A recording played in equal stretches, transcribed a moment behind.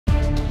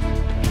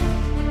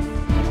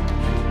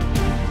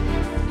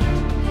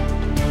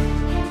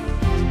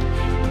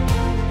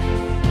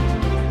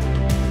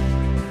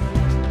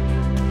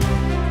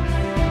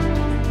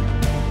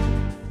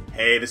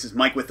Hey, this is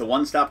Mike with the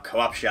One Stop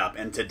Co-op Shop,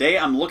 and today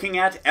I'm looking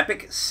at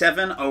Epic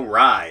 7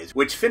 Arise,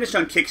 which finished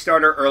on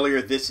Kickstarter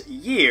earlier this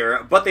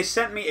year, but they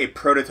sent me a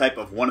prototype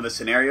of one of the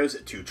scenarios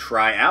to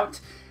try out.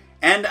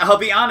 And I'll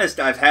be honest,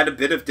 I've had a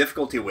bit of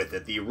difficulty with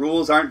it. The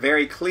rules aren't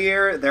very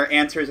clear, their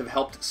answers have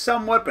helped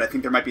somewhat, but I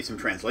think there might be some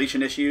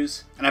translation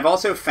issues. And I've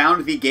also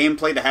found the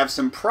gameplay to have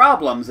some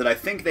problems that I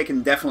think they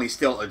can definitely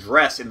still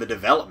address in the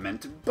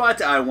development,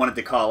 but I wanted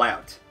to call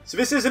out. So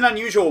this is an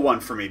unusual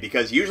one for me,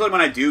 because usually when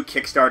I do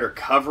Kickstarter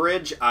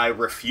coverage, I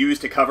refuse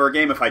to cover a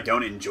game if I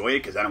don't enjoy it,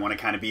 because I don't want to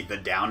kind of be the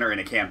downer in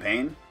a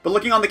campaign. But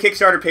looking on the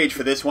Kickstarter page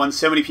for this one,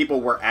 so many people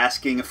were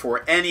asking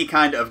for any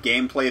kind of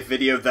gameplay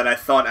video that I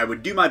thought I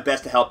would do my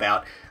best to help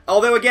out.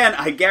 Although again,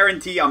 I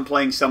guarantee I'm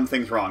playing some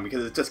things wrong,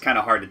 because it's just kind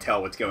of hard to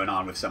tell what's going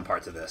on with some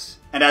parts of this.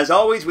 And as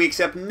always, we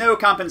accept no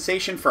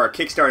compensation for our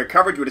Kickstarter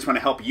coverage. We just want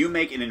to help you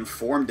make an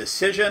informed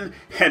decision.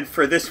 And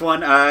for this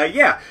one,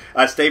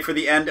 stay for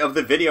the end of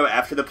the video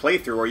after the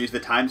playthrough, or use the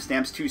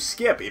timestamps to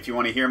skip if you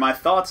want to hear my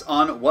thoughts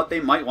on what they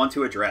might want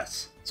to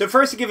address. So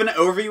first, to give an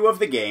overview of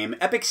the game,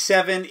 Epic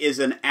 7 is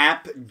an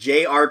app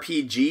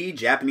JRPG,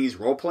 Japanese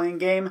role-playing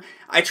game.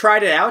 I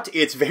tried it out.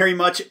 It's very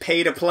much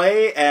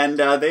pay-to-play, and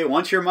they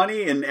want your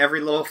money in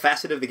every little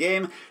facet of the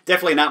game.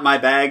 Definitely not my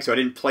bag, so I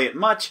didn't play it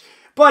much.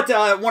 But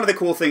one of the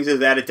cool things is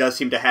that it does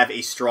seem to have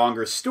a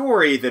stronger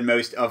story than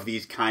most of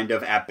these kind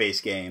of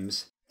app-based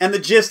games. And the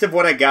gist of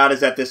what I got is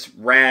that this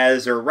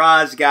Raz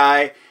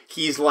guy,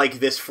 he's like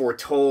this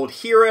foretold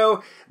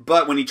hero,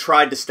 but when he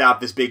tried to stop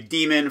this big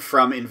demon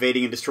from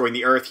invading and destroying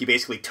the Earth, he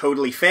basically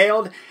totally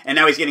failed, and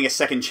now he's getting a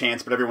second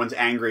chance, but everyone's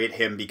angry at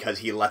him because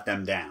he let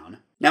them down.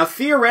 Now,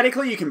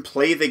 theoretically, you can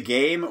play the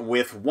game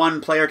with one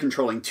player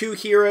controlling two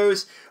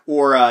heroes,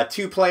 or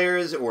 2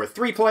 players, or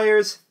 3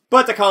 players.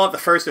 But to call out the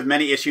first of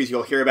many issues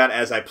you'll hear about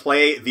as I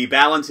play, the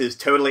balance is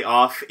totally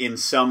off in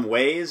some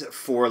ways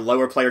for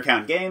lower player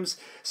count games,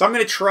 so I'm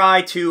going to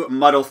try to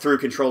muddle through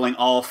controlling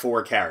all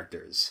 4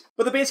 characters.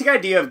 But the basic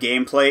idea of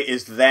gameplay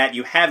is that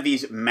you have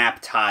these map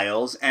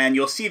tiles, and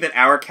you'll see that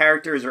our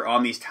characters are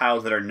on these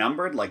tiles that are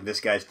numbered, like this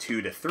guy's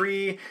 2 to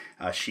 3,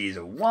 she's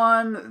a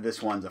 1,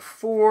 this one's a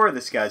 4,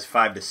 this guy's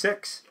 5 to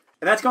 6.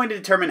 And that's going to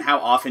determine how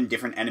often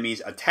different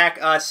enemies attack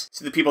us,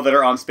 so the people that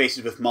are on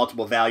spaces with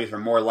multiple values are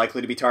more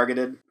likely to be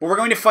targeted. But we're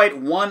going to fight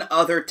one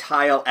other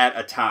tile at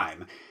a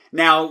time.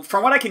 Now,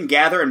 from what I can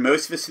gather in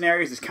most of the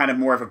scenarios, it's kind of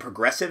more of a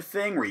progressive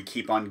thing, where you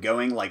keep on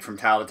going, like from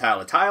tile to tile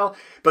to tile.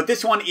 But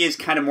this one is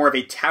kind of more of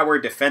a tower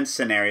defense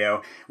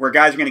scenario, where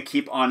guys are going to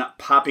keep on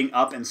popping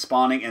up and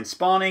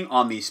spawning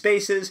on these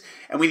spaces,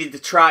 and we need to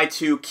try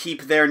to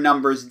keep their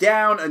numbers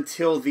down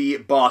until the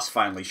boss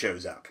finally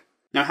shows up.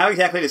 Now, how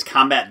exactly does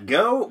combat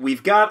go?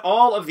 We've got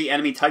all of the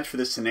enemy types for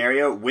this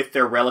scenario with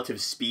their relative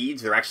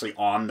speeds. They're actually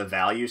on the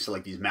value, so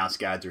like these mouse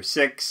guys are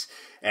 6,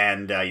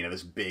 and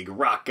this big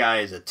rock guy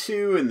is a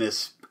 2, and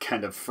this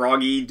kind of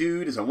froggy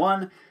dude is a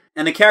 1.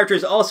 And the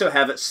characters also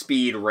have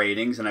speed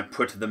ratings, and I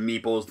put the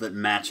meeples that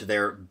match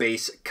their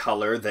base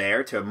color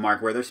there to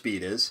mark where their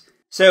speed is.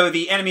 So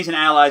the enemies and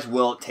allies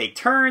will take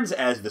turns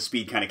as the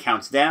speed kind of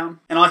counts down.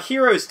 And on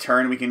Hero's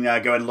turn, we can go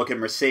ahead and look at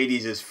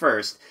Mercedes's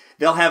first.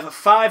 They'll have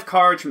 5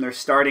 cards from their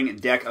starting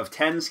deck of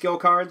 10 skill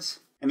cards.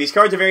 And these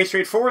cards are very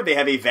straightforward. They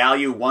have a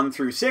value 1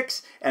 through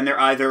 6, and they're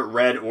either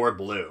red or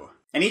blue.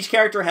 And each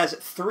character has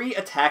 3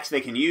 attacks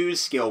they can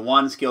use, skill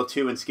 1, skill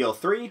 2, and skill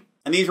 3.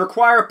 And these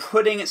require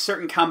putting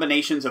certain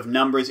combinations of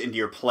numbers into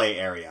your play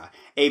area.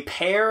 A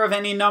pair of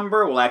any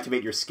number will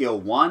activate your skill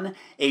 1.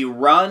 A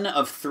run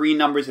of 3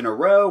 numbers in a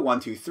row,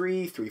 1, 2,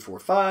 3, 3, 4,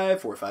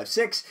 5, 4, 5,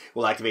 6,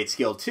 will activate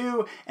skill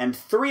 2, and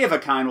 3 of a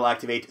kind will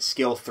activate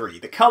skill 3.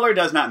 The color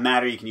does not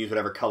matter, you can use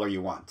whatever color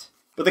you want.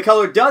 But the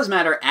color does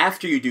matter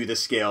after you do the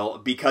skill,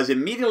 because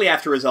immediately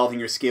after resolving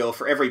your skill,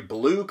 for every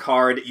blue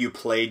card you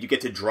played, you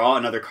get to draw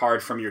another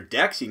card from your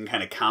deck, so you can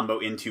kind of combo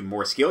into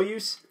more skill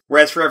use.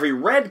 Whereas for every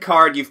red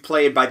card you've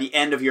played by the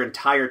end of your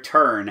entire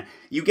turn,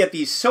 you get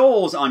these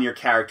souls on your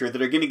character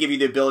that are going to give you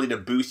the ability to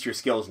boost your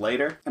skills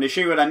later. And to show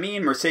you what I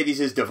mean,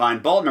 Mercedes' Divine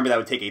Bolt, remember that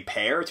would take a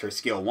pair, it's her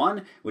skill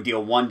 1, would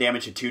deal 1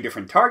 damage to 2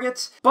 different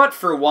targets, but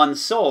for 1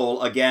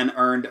 soul, again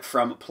earned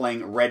from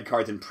playing red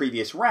cards in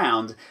previous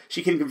rounds,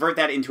 she can convert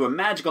that into a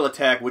magical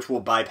attack which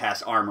will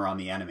bypass armor on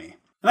the enemy.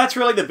 And that's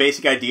really the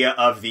basic idea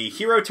of the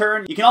hero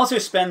turn. You can also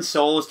spend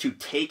souls to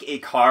take a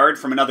card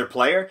from another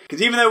player, because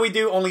even though we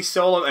do only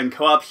solo and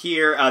co-op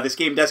here, this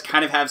game does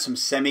kind of have some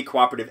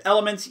semi-cooperative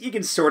elements. You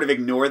can sort of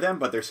ignore them,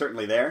 but they're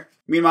certainly there.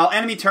 Meanwhile,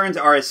 enemy turns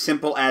are as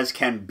simple as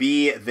can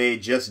be. They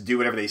just do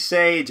whatever they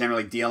say,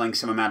 generally dealing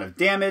some amount of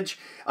damage.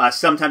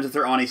 Sometimes if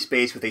they're on a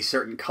space with a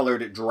certain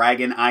colored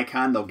dragon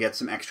icon, they'll get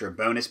some extra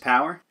bonus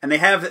power. And they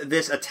have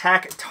this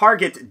attack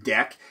target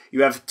deck.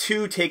 You have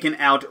 2 taken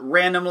out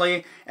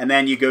randomly, and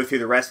then you go through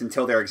the rest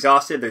until they're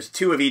exhausted. There's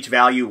 2 of each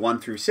value, 1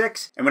 through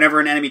 6. And whenever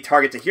an enemy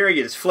targets a hero,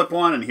 you just flip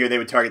 1, and here they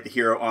would target the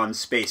hero on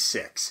space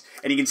 6.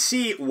 And you can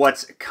see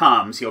what's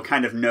come, so you'll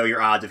kind of know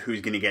your odds of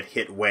who's going to get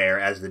hit where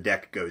as the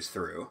deck goes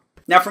through.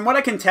 Now, from what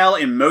I can tell,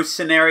 in most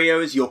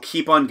scenarios, you'll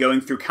keep on going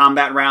through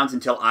combat rounds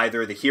until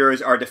either the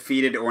heroes are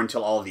defeated or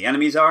until all of the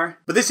enemies are.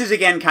 But this is,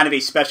 again, kind of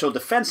a special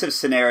defensive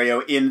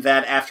scenario in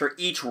that after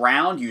each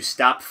round you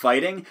stop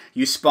fighting,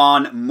 you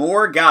spawn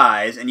more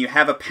guys, and you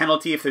have a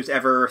penalty if there's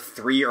ever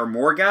 3 or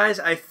more guys,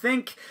 I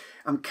think.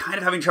 I'm kind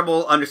of having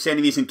trouble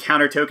understanding these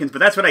encounter tokens, but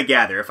that's what I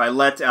gather. If I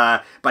let,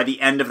 by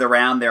the end of the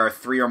round, there are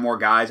 3 or more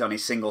guys on a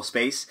single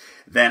space,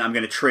 then I'm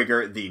going to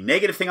trigger the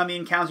negative thing on the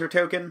encounter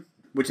token,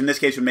 which in this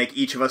case would make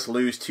each of us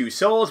lose 2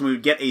 souls, and we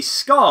would get a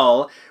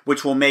skull,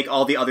 which will make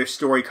all the other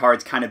story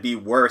cards kind of be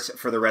worse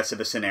for the rest of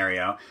the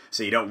scenario,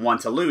 so you don't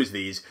want to lose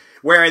these.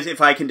 Whereas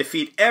if I can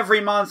defeat every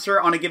monster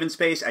on a given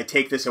space, I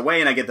take this away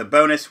and I get the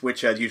bonus,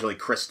 which is usually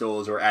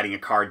crystals or adding a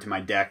card to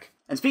my deck.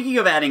 And speaking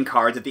of adding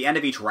cards, at the end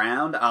of each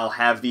round, I'll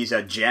have these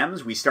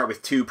gems. We start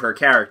with 2 per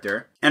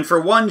character. And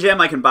for 1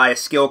 gem, I can buy a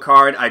skill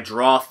card. I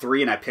draw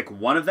 3 and I pick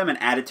one of them and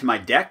add it to my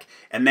deck.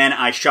 And then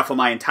I shuffle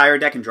my entire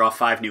deck and draw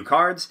 5 new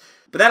cards.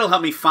 But that'll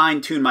help me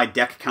fine-tune my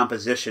deck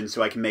composition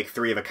so I can make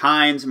 3 of a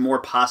kinds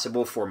more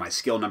possible for my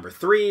skill number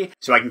 3,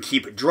 so I can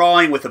keep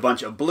drawing with a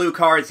bunch of blue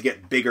cards to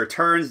get bigger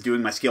turns,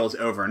 doing my skills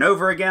over and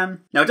over again.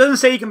 Now, it doesn't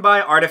say you can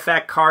buy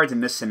artifact cards in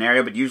this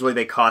scenario, but usually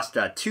they cost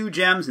 2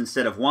 gems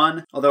instead of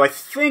 1, although I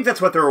think that's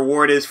what the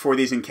reward is for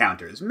these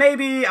encounters.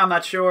 Maybe, I'm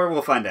not sure,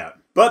 we'll find out.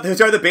 But those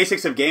are the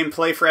basics of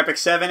gameplay for Epic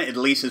 7, at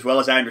least as well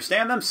as I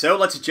understand them, so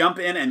let's jump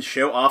in and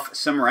show off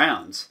some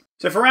rounds.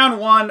 So for round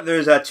 1,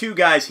 there's 2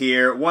 guys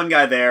here, 1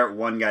 guy there,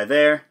 1 guy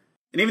there.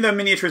 And even though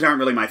miniatures aren't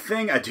really my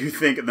thing, I do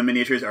think the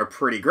miniatures are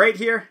pretty great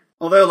here.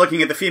 Although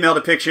looking at the female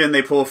depiction,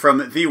 they pull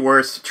from the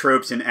worst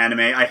tropes in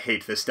anime. I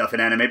hate this stuff in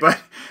anime, but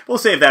we'll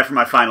save that for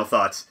my final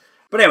thoughts.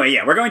 But anyway,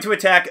 yeah, we're going to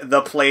attack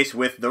the place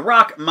with the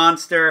rock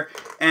monster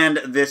and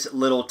this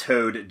little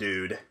toad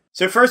dude.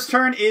 So first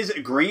turn is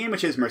green,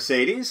 which is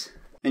Mercedes.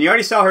 And you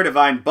already saw her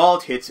Divine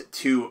Bolt hits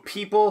 2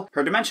 people.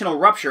 Her Dimensional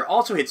Rupture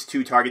also hits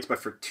 2 targets, but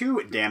for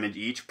 2 damage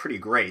each. Pretty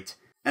great.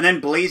 And then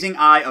Blazing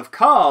Eye of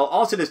Kal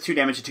also does 2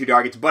 damage to 2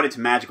 targets, but it's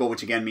magical,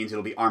 which again means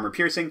it'll be armor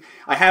piercing.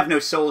 I have no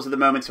souls at the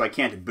moment, so I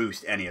can't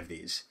boost any of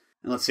these.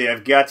 And let's see,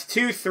 I've got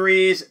 2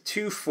 3s,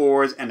 2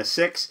 4s, and a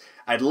 6.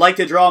 I'd like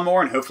to draw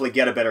more and hopefully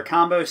get a better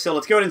combo, so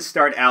let's go ahead and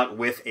start out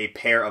with a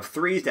pair of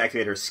 3s to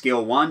activate her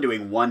skill 1,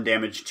 doing 1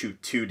 damage to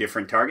 2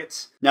 different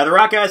targets. Now the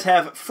rock guys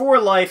have 4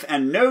 life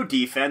and no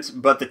defense,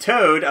 but the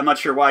toad, I'm not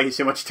sure why he's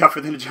so much tougher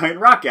than a giant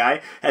rock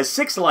guy, has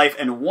 6 life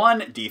and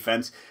 1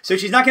 defense, so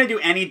she's not going to do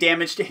any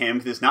damage to him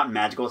because it's not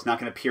magical, it's not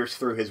going to pierce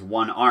through his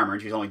 1 armor,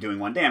 and she's only doing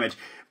 1 damage,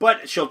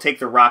 but she'll take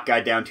the rock guy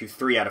down to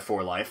 3 out of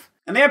 4 life.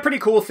 And they have pretty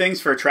cool things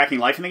for tracking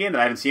life in the game that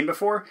I haven't seen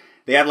before.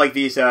 They have like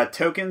these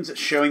tokens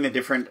showing the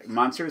different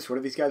monsters. What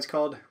are these guys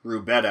called?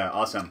 Rubetta.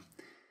 Awesome.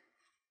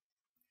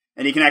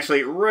 And you can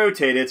actually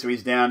rotate it so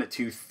he's down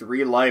to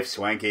 3 life.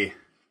 Swanky.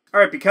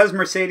 Alright, because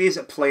Mercedes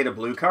played a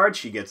blue card,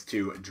 she gets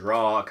to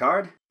draw a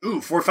card. Ooh,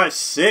 4, 5,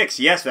 6.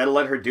 Yes, that'll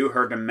let her do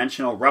her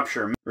Dimensional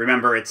Rupture.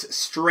 Remember, it's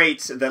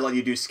straights that let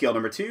you do skill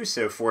number 2,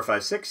 so 4,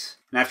 5, 6.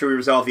 And after we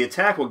resolve the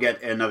attack, we'll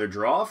get another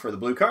draw for the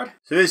blue card.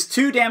 So there's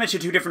 2 damage to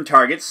 2 different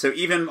targets, so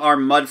even our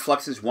Mud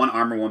Flux's 1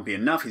 armor won't be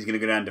enough. He's going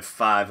to go down to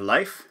 5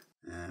 life.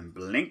 And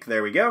blink,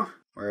 there we go.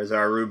 Whereas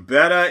our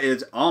Rubetta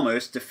is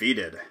almost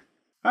defeated.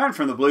 Alright,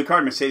 from the blue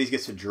card, Mercedes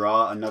gets to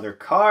draw another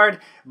card,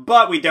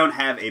 but we don't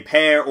have a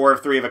pair or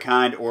 3 of a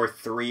kind or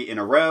 3 in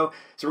a row,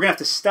 so we're going to have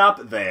to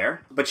stop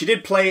there. But she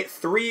did play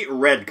 3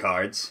 red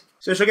cards,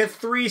 so she'll get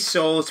 3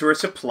 souls to her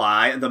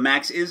supply. The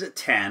max is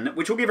 10,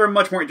 which will give her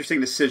much more interesting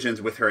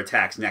decisions with her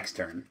attacks next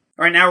turn.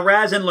 Alright, now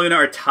Raz and Luna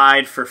are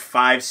tied for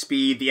 5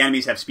 speed. The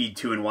enemies have speed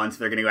 2 and 1, so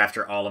they're going to go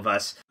after all of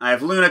us. I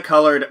have Luna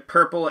colored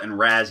purple and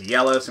Raz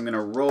yellow, so I'm going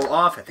to roll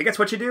off. I think that's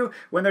what you do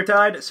when they're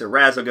tied, so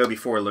Raz will go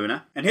before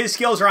Luna. And his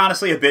skills are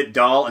honestly a bit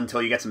dull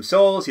until you get some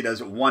souls. He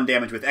does 1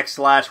 damage with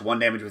X-Slash, 1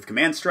 damage with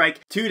Command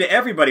Strike, 2 to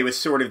everybody with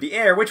Sword of the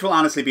Air, which will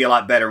honestly be a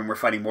lot better when we're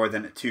fighting more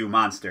than 2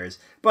 monsters.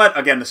 But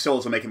again, the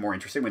souls will make it more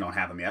interesting. We don't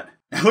have them yet.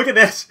 Look at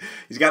this.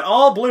 He's got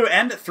all blue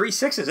and 3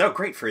 6s. Oh,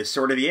 great for his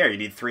Sword of the Air. You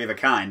need 3 of a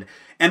kind.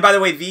 And by the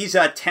way, these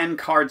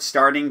 10-card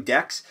starting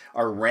decks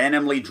are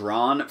randomly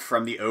drawn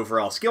from the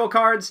overall skill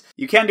cards.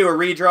 You can do a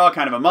redraw,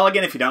 kind of a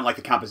mulligan, if you don't like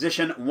the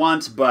composition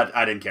once, but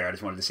I didn't care. I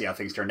just wanted to see how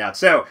things turned out.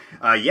 So,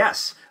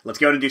 yes, let's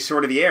go ahead and do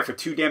Sword of the Air for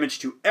 2 damage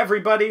to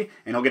everybody,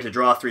 and he'll get to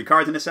draw 3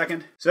 cards in a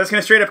second. So that's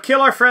going to straight up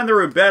kill our friend the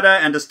Rubetta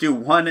and just do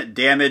 1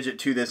 damage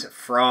to this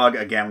frog.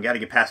 Again, we got to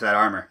get past that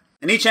armor.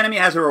 And each enemy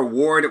has a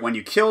reward when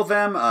you kill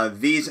them.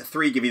 These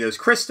 3 give you those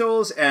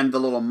crystals, and the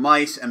little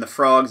mice and the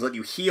frogs let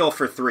you heal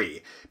for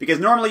 3.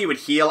 Because normally you would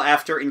heal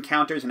after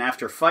encounters and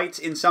after fights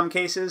in some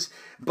cases,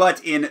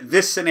 but in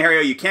this scenario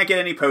you can't get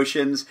any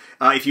potions.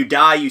 If you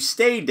die, you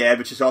stay dead,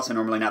 which is also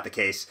normally not the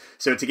case.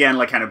 So it's again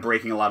like kind of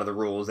breaking a lot of the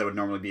rules that would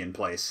normally be in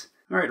place.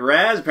 Alright,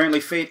 Raz, apparently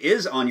fate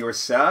is on your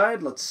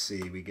side. Let's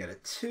see, we get a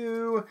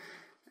 2,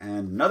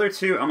 and another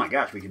 2. Oh my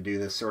gosh, we can do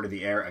this Sword of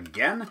the Air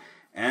again,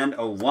 and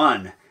a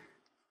 1.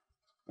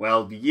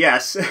 Well,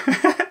 yes.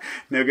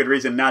 No good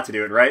reason not to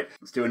do it, right?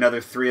 Let's do another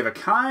 3 of a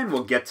kind.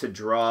 We'll get to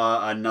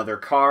draw another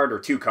card, or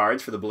 2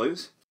 cards for the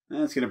blues.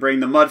 That's going to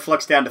bring the Mud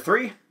Flux down to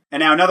 3.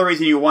 And now another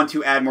reason you want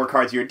to add more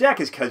cards to your deck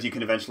is because you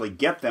can eventually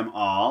get them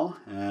all.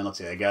 And let's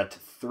see, I got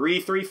 3,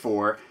 3,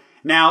 4.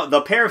 Now,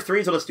 the pair of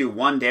 3s will just do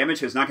 1 damage,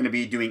 so it's not going to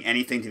be doing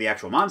anything to the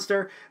actual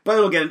monster, but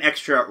it'll get an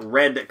extra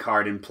red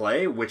card in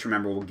play, which,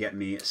 remember, will get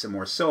me some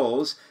more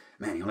souls.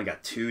 Man, he only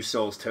got 2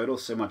 souls total,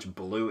 so much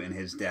blue in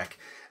his deck.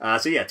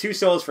 So yeah, 2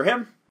 souls for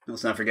him.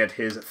 Let's not forget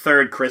his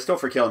 3rd crystal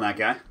for killing that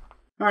guy.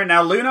 Alright,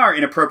 now Luna, our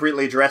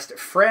inappropriately dressed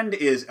friend,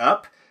 is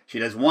up. She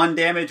does 1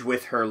 damage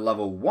with her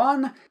level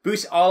 1,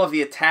 boosts all of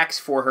the attacks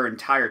for her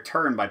entire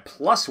turn by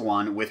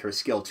 +1 with her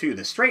skill 2,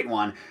 the straight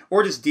one,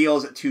 or just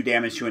deals 2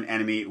 damage to an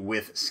enemy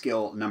with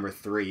skill number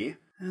 3.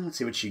 And let's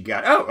see what she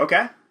got. Oh,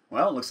 okay.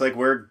 Well, it looks like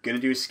we're going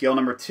to do skill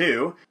number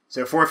 2.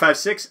 So 4, 5,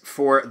 6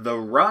 for the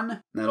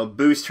run. That'll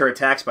boost her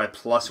attacks by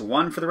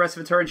 +1 for the rest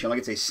of the turn. She only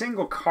gets a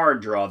single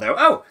card draw, though.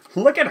 Oh,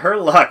 look at her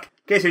luck.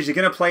 Okay, so she's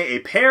going to play a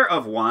pair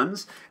of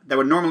 1s that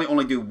would normally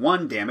only do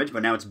 1 damage,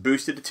 but now it's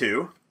boosted to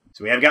 2.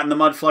 So we have gotten the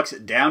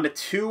Mudflux down to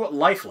 2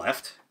 life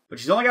left, but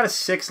she's only got a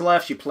 6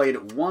 left. She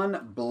played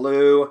 1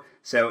 blue,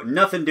 so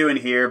nothing doing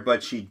here,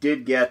 but she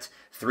did get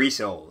 3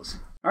 souls.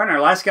 All right, and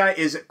our last guy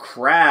is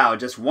Crow.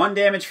 Just 1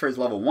 damage for his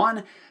level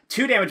 1,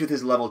 2 damage with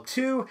his level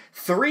 2,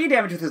 3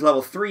 damage with his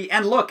level 3,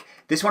 and look,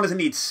 this one doesn't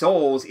need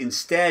souls.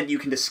 Instead, you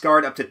can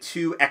discard up to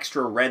 2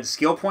 extra red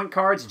skill point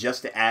cards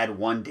just to add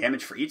 1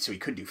 damage for each, so he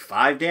could do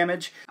 5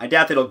 damage. I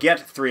doubt that he'll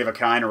get 3 of a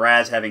kind.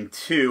 Raz having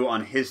 2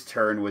 on his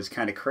turn was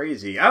kind of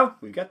crazy. Oh,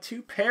 we've got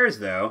 2 pairs,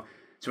 though.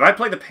 So if I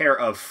play the pair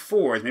of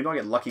 4s, maybe I'll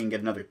get lucky and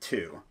get another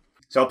 2.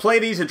 So I'll play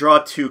these to draw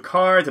 2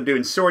 cards. I'm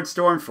doing Sword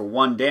Storm for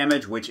 1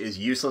 damage, which is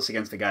useless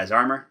against the guy's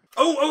armor.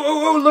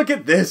 Oh, look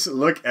at this.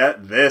 Look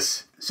at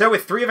this. So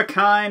with 3 of a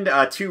kind,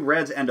 2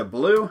 reds and a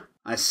blue,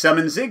 I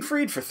summon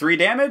Siegfried for 3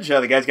 damage.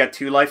 The guy's got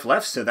 2 life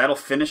left, so that'll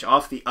finish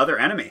off the other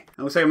enemy.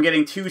 It looks like I'm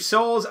getting 2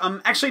 souls.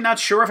 I'm actually not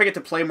sure if I get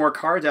to play more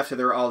cards after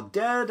they're all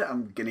dead.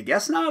 I'm gonna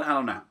guess not. I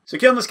don't know. So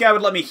killing this guy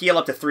would let me heal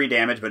up to 3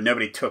 damage, but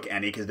nobody took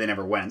any because they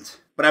never went.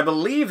 But I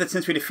believe that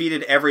since we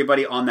defeated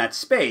everybody on that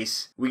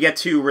space, we get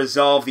to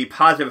resolve the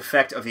positive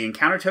effect of the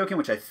encounter token,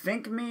 which I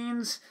think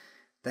means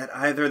that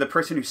either the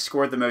person who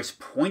scored the most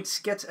points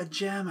gets a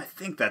gem. I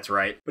think that's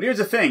right. But here's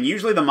the thing.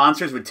 Usually the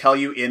monsters would tell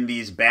you in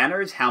these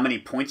banners how many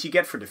points you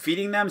get for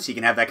defeating them, so you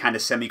can have that kind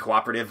of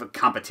semi-cooperative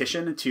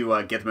competition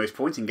to get the most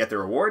points and get the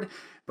reward.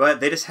 But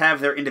they just have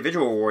their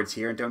individual rewards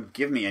here and don't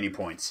give me any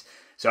points.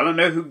 So I don't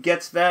know who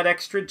gets that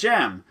extra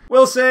gem.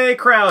 We'll say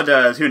Crow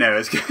does. Who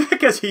knows?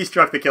 Because he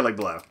struck the killing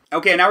blow.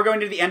 Okay, now we're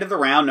going to the end of the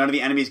round. None of the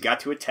enemies got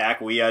to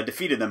attack. We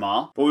defeated them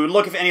all. But we would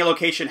look if any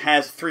location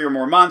has 3 or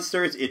more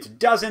monsters. It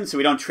doesn't, so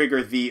we don't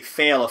trigger the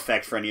fail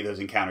effect for any of those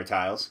encounter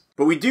tiles.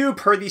 But we do,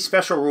 per the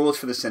special rules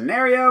for the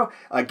scenario,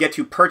 get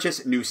to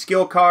purchase new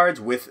skill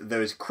cards with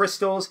those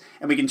crystals,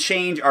 and we can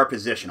change our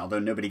position, although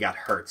nobody got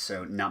hurt,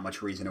 so not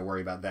much reason to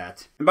worry about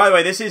that. And by the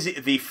way, this is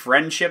the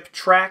friendship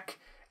track.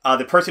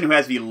 The person who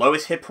has the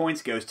lowest hit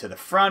points goes to the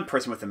front.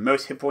 Person with the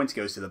most hit points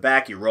goes to the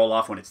back. You roll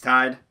off when it's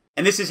tied.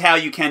 And this is how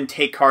you can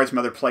take cards from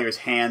other players'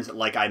 hands,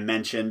 like I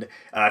mentioned.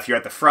 If you're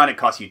at the front, it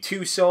costs you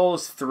 2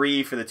 souls,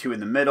 3 for the 2 in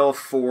the middle,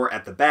 4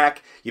 at the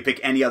back. You pick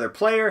any other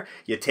player,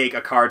 you take a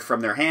card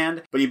from their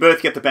hand, but you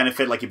both get the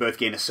benefit, like you both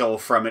gain a soul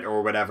from it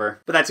or whatever.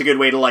 But that's a good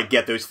way to like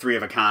get those 3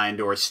 of a kind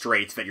or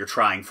straights that you're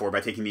trying for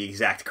by taking the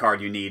exact card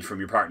you need from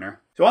your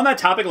partner. So on that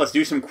topic, let's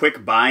do some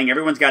quick buying.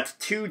 Everyone's got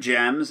 2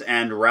 gems,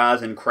 and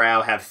Raz and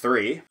Crow have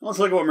 3. Let's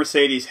look at what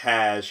Mercedes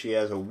has. She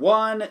has a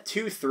 1,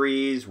 2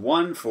 3s,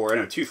 1 4,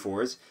 no, 2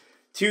 4s,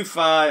 3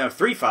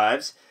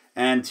 5s,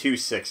 and 2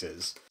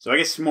 6s. So I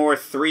guess more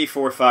 3,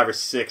 4, 5, or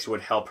 6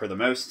 would help her the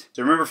most.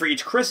 So remember, for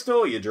each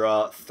crystal, you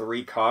draw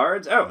 3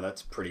 cards. Oh,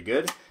 that's pretty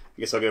good. I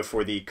guess I'll go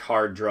for the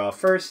card draw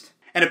first.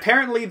 And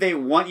apparently they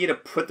want you to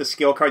put the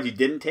skill cards you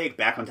didn't take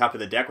back on top of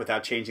the deck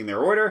without changing their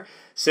order.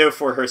 So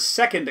for her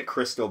second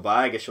crystal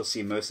buy, I guess you'll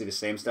see mostly the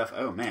same stuff.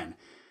 Oh, man.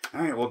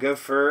 All right, we'll go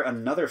for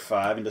another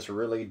 5 and just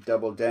really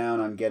double down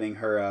on getting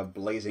her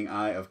Blazing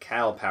Eye of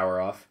Cal power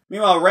off.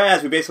 Meanwhile,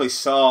 Raz, we basically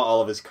saw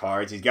all of his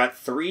cards. He's got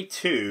 3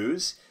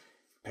 2s,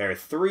 a pair of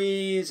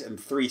 3s, and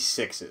 3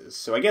 6s.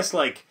 So I guess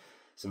like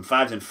some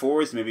 5s and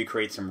 4s to maybe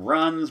create some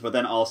runs, but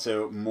then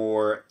also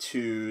more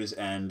 2s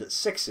and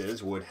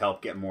 6s would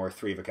help get more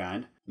 3 of a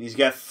kind. And he's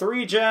got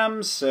 3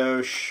 gems,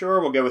 so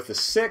sure, we'll go with the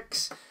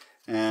 6.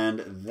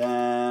 And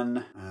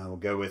then we'll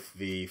go with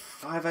the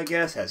 5, I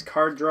guess, has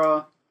card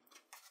draw.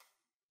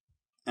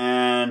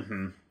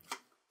 And,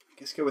 I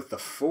guess go with the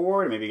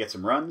 4 to maybe get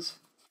some runs.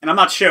 And I'm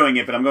not showing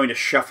it, but I'm going to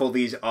shuffle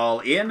these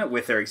all in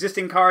with their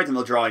existing cards, and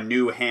they'll draw a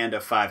new hand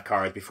of 5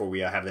 cards before we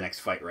have the next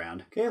fight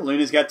round. Okay,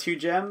 Luna's got 2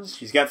 gems.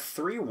 She's got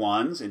 3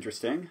 1s,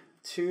 interesting.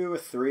 2, a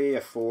 3,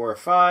 a 4, a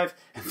 5,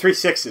 and 3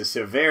 6s,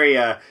 so very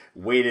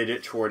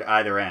weighted toward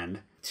either end.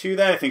 To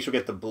that, I think she'll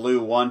get the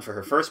blue 1 for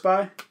her first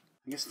buy.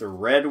 I guess the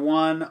red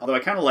 1, although I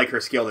kind of like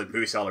her skill that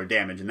boosts all her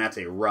damage, and that's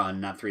a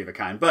run, not 3 of a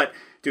kind. But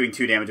doing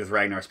 2 damage with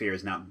Ragnar Spear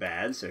is not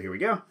bad, so here we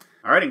go.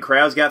 All right, and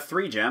Crow's got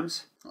 3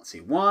 gems. Let's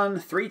see, 1,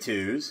 3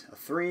 2s, a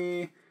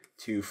 3,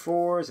 2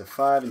 4s, a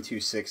 5, and 2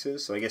 6s.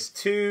 So I guess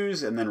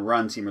 2s and then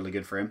run seem really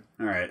good for him.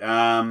 All right,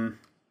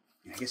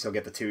 I guess I'll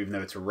get the 2 even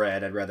though it's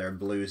red. I'd rather have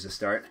blues to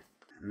start.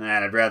 And then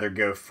I'd rather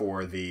go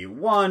for the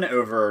 1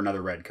 over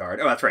another red card.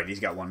 Oh, that's right. He's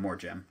got 1 more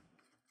gem.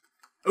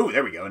 Oh,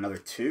 there we go. Another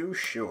 2.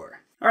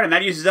 Sure. All right, and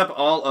that uses up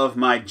all of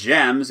my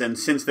gems, and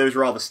since those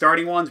were all the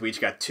starting ones, we each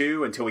got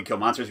 2. Until we kill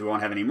monsters, we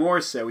won't have any more,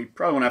 so we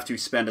probably won't have to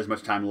spend as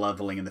much time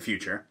leveling in the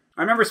future.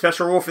 I remember a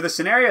special rule for this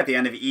scenario. At the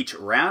end of each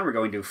round, we're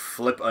going to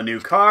flip a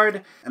new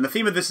card, and the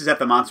theme of this is that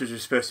the monsters are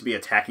supposed to be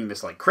attacking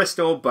this, like,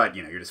 crystal, but,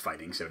 you know, you're just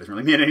fighting, so it doesn't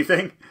really mean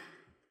anything.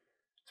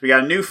 So we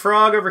got a new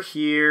frog over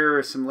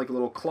here, some, like,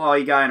 little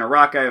clawy guy and a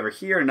rock guy over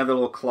here, another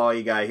little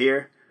clawy guy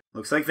here.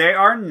 Looks like they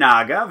are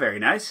Naga. Very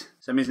nice.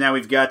 So that means now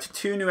we've got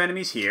 2 new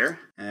enemies here,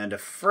 and a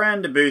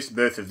friend to boost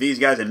both of these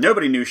guys, and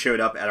nobody new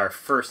showed up at our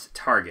first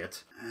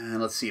target.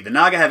 And let's see, the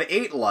Naga have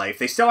 8 life.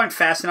 They still aren't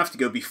fast enough to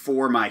go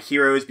before my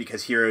heroes,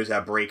 because heroes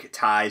break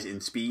ties in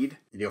speed.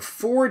 They deal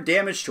 4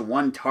 damage to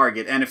 1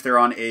 target, and if they're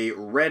on a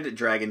red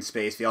dragon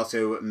space, they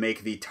also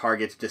make the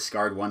target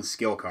discard 1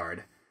 skill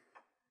card.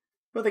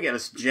 But they get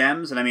us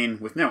gems, and I mean,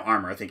 with no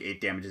armor, I think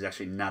 8 damage is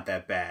actually not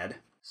that bad.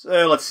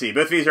 So let's see,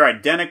 both of these are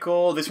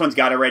identical. This one's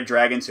got a red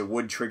dragon, so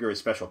would trigger his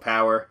special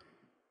power.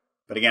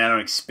 But again, I don't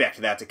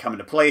expect that to come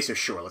into play, so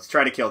sure, let's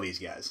try to kill these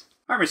guys.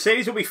 Alright,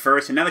 Mercedes will be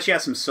first, and now that she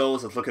has some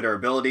souls, let's look at her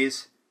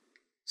abilities.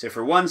 So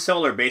for 1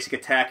 soul, her basic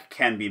attack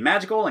can be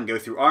magical and go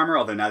through armor,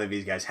 although neither of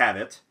these guys have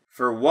it.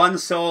 For 1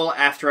 soul,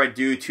 after I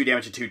do 2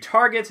 damage to 2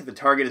 targets, if the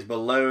target is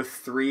below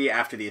 3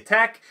 after the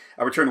attack,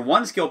 I'll return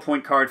 1 skill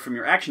point card from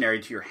your action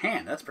area to your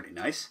hand. That's pretty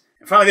nice.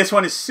 And finally, this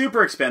one is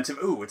super expensive.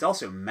 Ooh, it's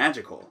also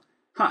magical.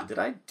 Huh, did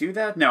I do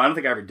that? No, I don't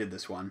think I ever did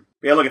this one.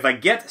 But yeah, look, if I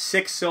get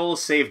 6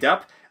 souls saved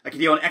up, I can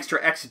deal an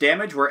extra X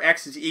damage, where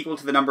X is equal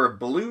to the number of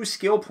blue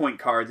skill point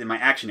cards in my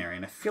action area.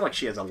 And I feel like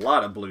she has a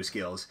lot of blue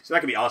skills. So that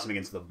could be awesome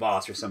against the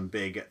boss or some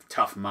big,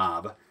 tough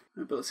mob.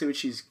 But let's see what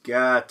she's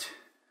got.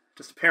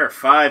 Just a pair of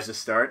 5s to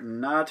start.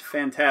 Not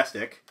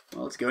fantastic.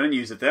 Well, let's go ahead and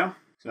use it, though.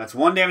 So that's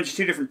 1 damage to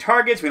 2 different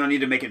targets. We don't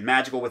need to make it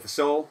magical with the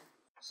soul.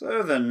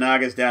 So the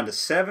Naga's down to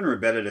 7,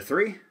 Rebecca to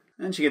 3.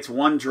 And she gets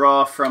 1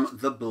 draw from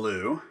the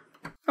blue.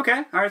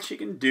 Okay, alright, she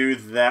can do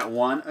that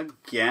one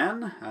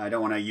again. I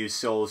don't want to use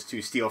souls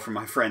to steal from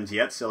my friends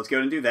yet, so let's go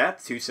ahead and do that.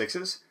 2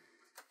 6s.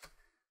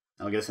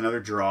 That'll get us another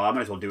draw. I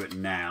might as well do it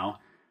now.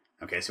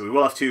 Okay, so we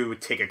will have to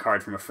take a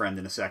card from a friend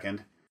in a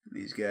second.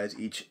 These guys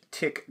each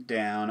tick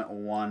down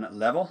 1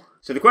 level.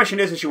 So the question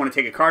is, does she want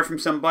to take a card from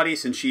somebody,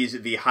 since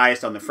she's the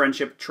highest on the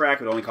friendship track?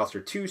 It would only cost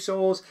her 2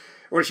 souls.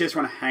 Or does she just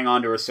want to hang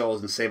on to her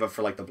souls and save up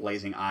for, like, the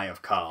Blazing Eye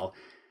of Khal?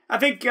 I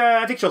think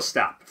she'll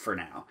stop for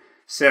now.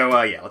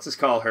 So, yeah, let's just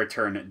call her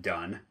turn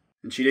done.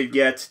 And she did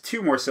get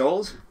 2 more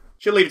souls.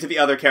 She'll leave it to the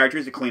other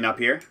characters to clean up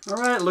here.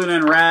 Alright, Luna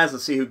and Raz,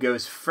 let's see who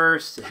goes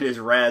first. It is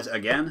Raz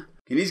again.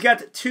 And he's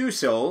got 2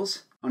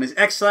 souls. On his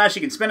X-Slash, he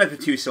can spend up to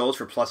 2 souls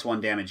for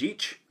 +1 damage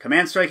each.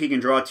 Command Strike, he can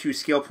draw 2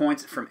 skill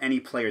points from any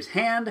player's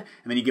hand,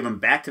 and then you give them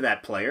back to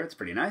that player. It's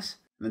pretty nice.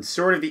 And then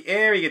Sword of the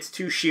Air, he gets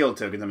 2 shield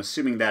tokens. I'm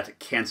assuming that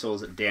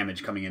cancels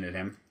damage coming in at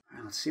him.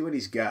 Alright, let's see what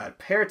he's got.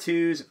 Pair of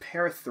 2s, a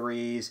pair of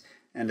 3s,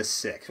 and a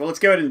 6. Well, let's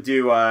go ahead and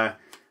do a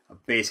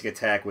basic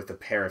attack with a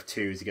pair of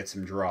 2s to get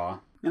some draw.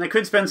 And I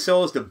could spend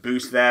souls to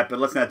boost that, but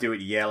let's not do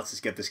it yet. Let's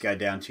just get this guy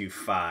down to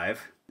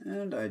 5.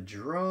 And I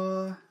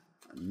draw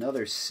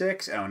another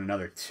 6. Oh, and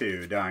another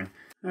 2. Darn.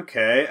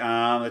 Okay,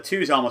 the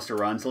 2 is almost a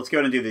run, so let's go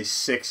ahead and do the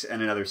 6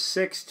 and another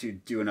 6 to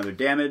do another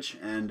damage.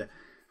 And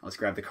let's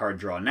grab the card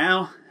draw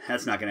now.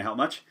 That's not going to help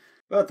much.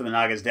 But the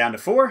Naga's down to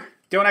 4.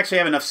 Don't actually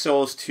have enough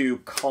souls to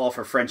call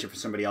for friendship for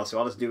somebody else, so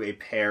I'll just do a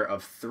pair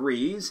of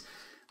 3s.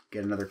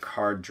 Get another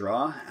card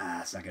draw.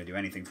 It's not going to do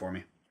anything for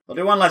me. I'll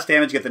do 1 less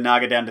damage, get the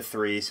Naga down to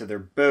 3, so they're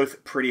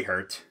both pretty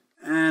hurt.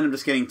 And I'm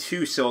just getting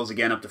 2 souls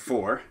again up to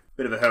 4.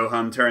 Bit of a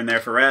ho-hum turn there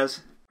for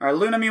Raz. Our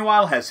Luna,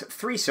 meanwhile, has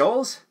 3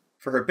 souls.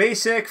 For her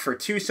basic, for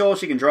 2 souls,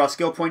 she can draw a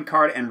skill point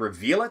card and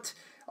reveal it.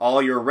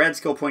 All your red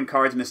skill point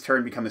cards in this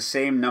turn become the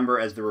same number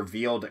as the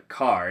revealed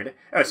card.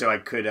 Oh, so I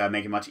could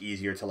make it much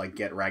easier to, like,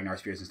 get Ragnar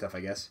Spears and stuff, I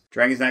guess.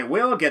 Dragon's Knight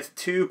Will gets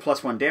 2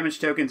 +1 damage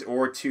tokens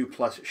or 2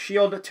 +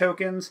 shield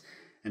tokens.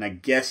 And I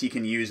guess you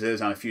can use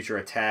those on a future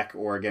attack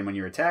or again when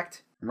you're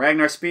attacked.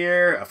 Ragnar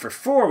Spear, for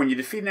 4, when you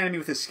defeat an enemy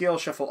with a skill,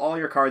 shuffle all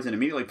your cards and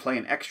immediately play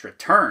an extra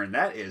turn.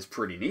 That is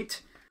pretty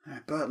neat.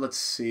 Right, but let's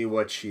see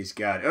what she's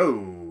got.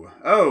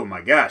 Oh my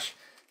gosh.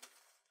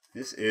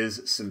 This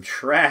is some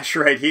trash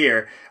right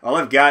here. All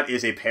I've got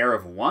is a pair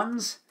of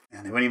 1s,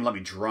 and they wouldn't even let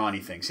me draw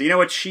anything. So you know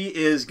what? She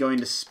is going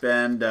to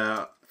spend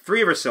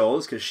 3 of her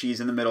souls, because she's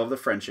in the middle of the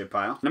friendship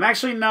pile. And I'm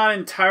actually not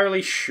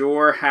entirely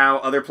sure how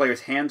other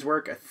players' hands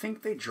work. I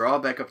think they draw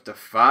back up to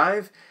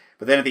 5,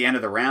 but then at the end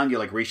of the round, you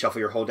like reshuffle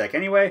your whole deck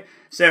anyway.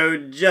 So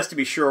just to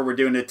be sure we're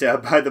doing it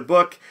by the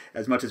book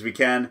as much as we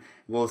can,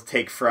 we'll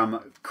take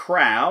from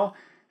Crow,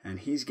 and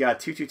he's got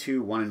 2, 2,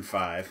 2, 1, and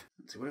 5.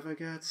 Let's see, what have I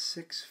got?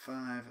 6,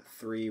 5,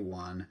 3,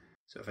 1.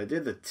 So if I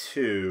did the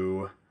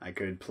 2, I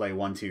could play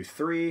 1, 2,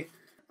 3.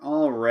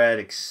 All red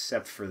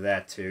except for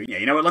that 2. Yeah,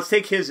 you know what? Let's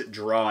take his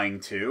drawing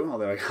 2,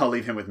 although I'll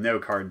leave him with no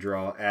card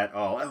draw at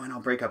all. Oh, and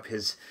I'll break up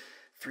his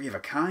 3 of a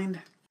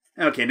kind.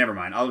 Okay, never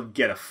mind. I'll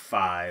get a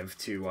 5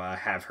 to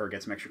have her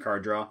get some extra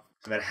card draw.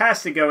 So that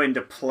has to go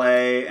into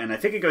play, and I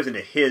think it goes into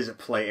his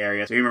play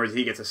area, so he remembers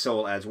he gets a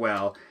soul as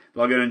well.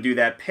 But I'll go and do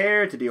that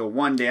pair to deal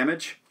 1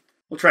 damage.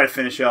 We'll try to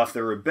finish off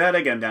the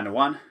Rubetta, get him down to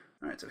 1.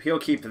 Alright, so he'll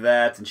keep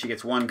that, and she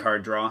gets 1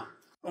 card draw.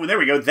 Oh, and there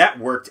we go. That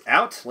worked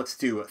out. Let's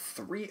do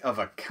 3 of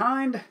a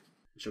kind.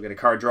 She'll get a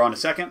card draw in a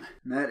second.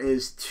 And that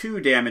is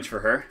 2 damage for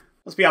her.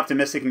 Let's be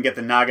optimistic and get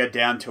the Naga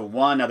down to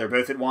 1. Now they're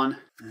both at 1.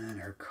 And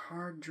her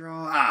card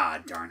draw...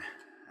 Ah, darn.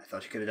 I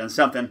thought she could have done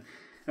something.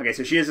 Okay,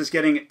 so she is just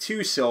getting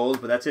 2 souls,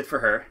 but that's it for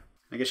her.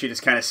 I guess she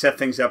just kind of set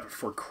things up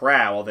for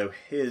Crow, although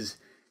his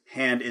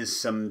hand is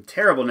some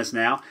terribleness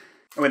now.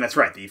 Oh, and that's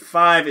right. The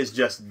 5 is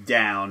just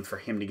down for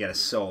him to get a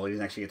soul. He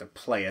doesn't actually get to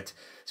play it.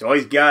 So all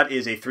he's got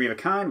is a 3 of a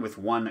kind with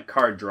 1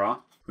 card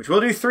draw, which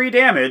will do 3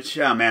 damage.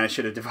 Oh, man, I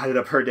should have divided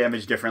up her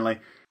damage differently.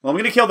 Well, I'm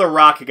going to kill the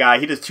rock guy.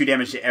 He does 2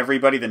 damage to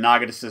everybody. The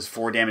Naga just does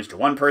 4 damage to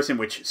 1 person,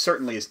 which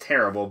certainly is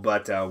terrible,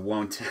 but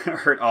won't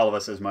hurt all of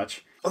us as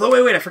much.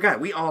 Although, wait, I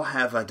forgot. We all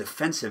have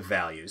defensive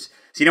values.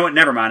 So you know what?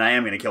 Never mind. I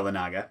am going to kill the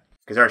Naga,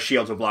 because our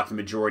shields will block the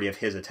majority of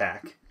his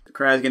attack. The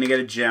Crow's going to get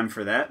a gem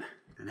for that.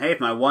 And hey, if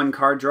my 1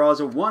 card draw is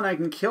a 1, I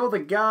can kill the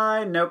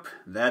guy. Nope,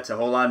 that's a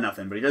whole lot of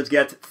nothing. But he does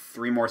get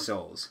 3 more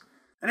souls.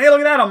 And hey,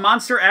 look at that. A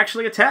monster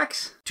actually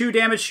attacks. 2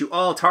 damage to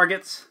all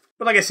targets.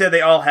 But like I said,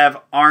 they all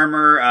have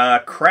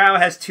armor. Crow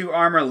has 2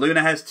 armor.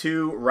 Luna has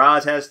 2.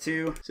 Roz has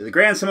 2. So the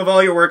grand sum of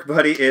all your work,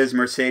 buddy, is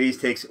Mercedes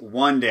takes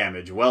 1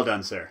 damage. Well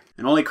done, sir.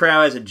 And only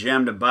Crow has a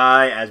gem to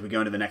buy as we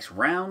go into the next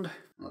round.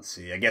 Let's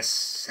see. I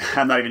guess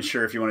I'm not even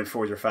sure if you wanted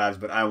 4s or 5s,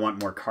 but I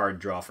want more card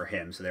draw for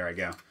him. So there I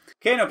go.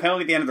 Okay, no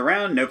penalty at the end of the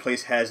round. No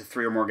place has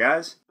 3 or more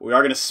guys. But we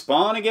are going to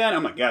spawn again. Oh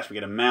my gosh, we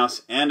get a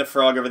mouse and a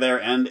frog over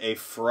there, and a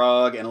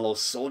frog and a little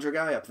soldier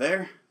guy up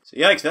there. So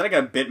yikes, that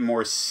got a bit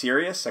more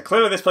serious.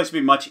 Clearly this place would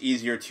be much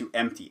easier to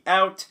empty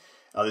out.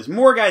 There's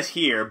more guys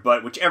here,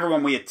 but whichever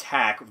one we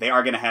attack, they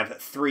are going to have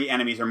 3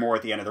 enemies or more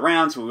at the end of the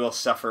round, so we will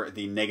suffer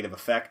the negative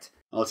effect.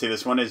 Let's see,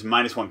 this one is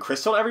 -1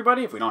 crystal,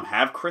 everybody. If we don't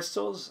have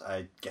crystals,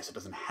 I guess it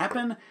doesn't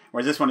happen.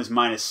 Whereas this one is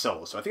minus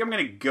soul. So I think I'm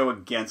going to go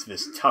against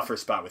this tougher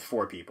spot with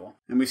 4 people.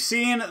 And we've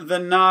seen the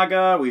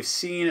Naga, we've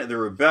seen the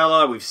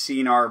Rubella, we've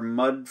seen our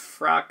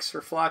Mudfrox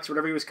or Flox,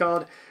 whatever he was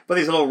called. But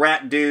these little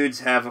rat dudes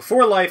have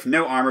 4 life,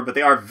 no armor, but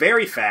they are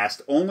very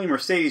fast. Only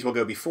Mercedes will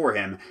go before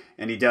him,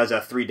 and he does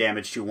 3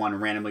 damage to 1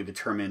 randomly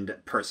determined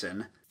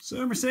person.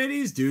 So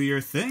Mercedes, do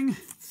your thing.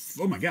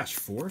 Oh my gosh,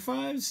 4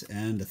 5s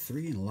and a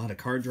 3 and a lot of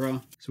card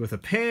draw. So with a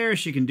pair,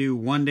 she can do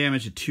 1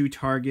 damage to 2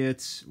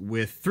 targets.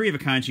 With 3 of a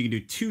kind, she can do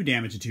 2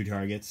 damage to 2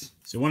 targets.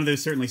 So one of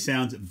those certainly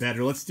sounds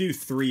better. Let's do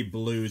 3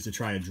 blues to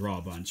try a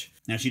draw bunch.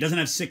 Now she doesn't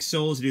have 6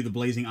 souls to do the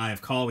Blazing Eye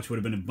of Call, which would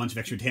have been a bunch of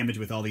extra damage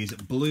with all these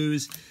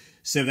blues.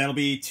 So that'll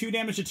be 2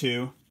 damage to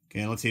 2.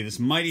 Okay, let's see, this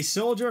Mighty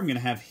Soldier, I'm going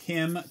to have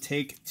him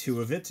take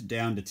 2 of it,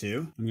 down to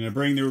 2. I'm going to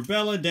bring the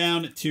Rubella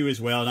down to 2 as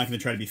well. Not going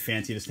to try to be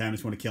fancy this time, I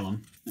just want to kill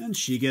him. And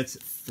she gets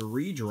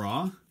 3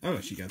 draw. Oh,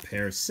 she got a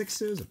pair of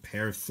 6s, a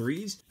pair of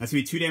 3s. That's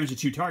going to be 2 damage to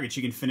 2 targets.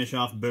 She can finish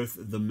off both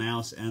the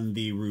mouse and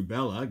the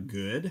Rubella.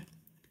 Good.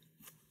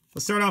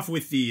 Let's start off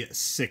with the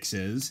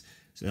 6s.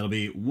 So that'll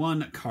be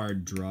 1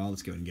 card draw.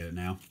 Let's go ahead and get it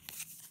now.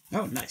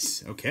 Oh,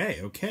 nice.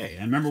 Okay, okay.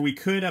 And remember, we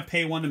could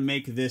pay 1 to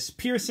make this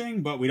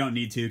piercing, but we don't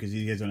need to because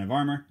these guys don't have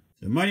armor.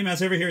 The Mighty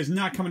Mouse over here is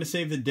not coming to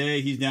save the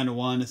day. He's down to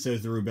 1, so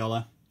is the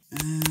Rubella.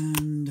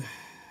 And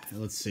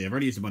let's see, I've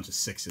already used a bunch of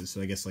 6s,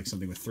 so I guess like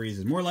something with 3s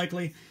is more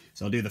likely.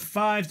 So I'll do the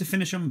 5s to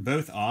finish them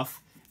both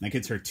off. And that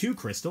gets her 2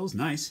 crystals,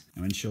 nice.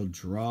 And then she'll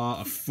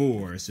draw a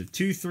 4. So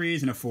 2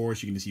 3s and a 4,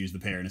 she can just use the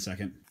pair in a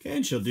second. Okay,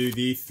 and she'll do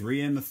the 3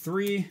 and the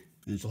 3.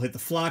 And she'll hit the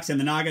Flox and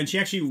the Naga, and she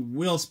actually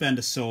will spend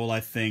a soul, I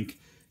think,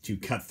 to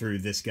cut through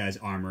this guy's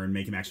armor and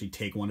make him actually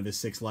take 1 of his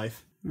 6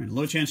 life. All right,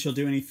 low chance she'll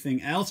do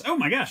anything else. Oh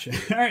my gosh!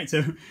 All right,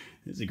 so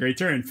this is a great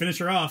turn. Finish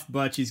her off,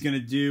 but she's going to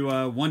do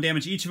 1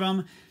 damage each of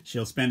them.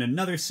 She'll spend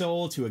another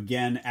soul to,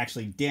 again,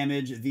 actually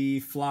damage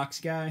the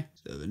Flox guy.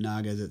 So the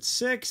Naga's at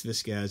 6,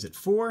 this guy's at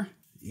 4.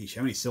 Eesh,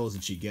 how many souls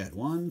did she get?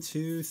 1,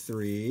 2,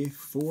 3,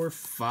 4,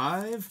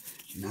 5.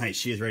 Nice,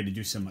 she is ready to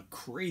do some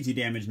crazy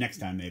damage next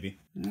time, maybe.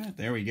 All right,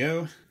 there we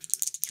go.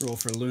 Let's roll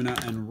for Luna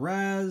and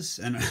Raz,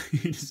 and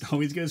he just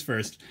always goes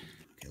first.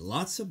 Okay,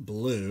 lots of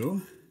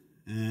blue.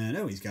 And,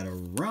 oh, he's got a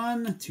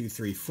run, 2,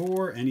 3,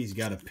 4, and he's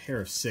got a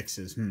pair of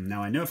 6s.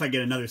 Now, I know if I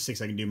get another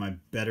 6, I can do my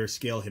better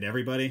skill, hit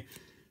everybody.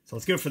 So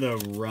let's go for the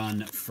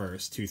run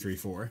first, 2, 3,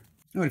 4.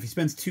 Oh, and if he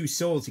spends 2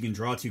 souls, he can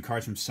draw 2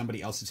 cards from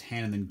somebody else's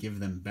hand and then give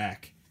them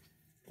back.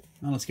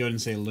 Well, let's go ahead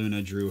and say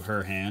Luna drew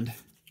her hand.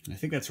 And I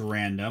think that's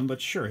random,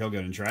 but sure, he'll go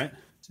ahead and try it.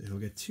 So he'll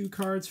get 2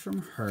 cards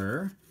from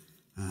her.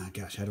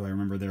 Gosh, how do I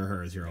remember they're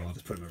hers? Here, I'll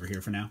just put them over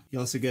here for now. He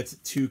also gets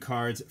 2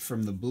 cards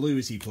from the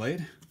blues he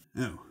played.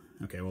 Oh.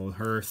 Okay, well,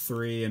 her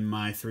 3 and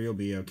my 3 will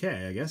be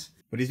okay, I guess.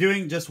 But he's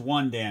doing just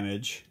 1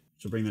 damage.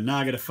 So bring the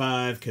Naga to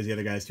 5 because the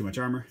other guy has too much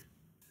armor.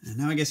 And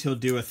now I guess he'll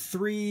do a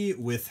 3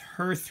 with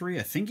her 3.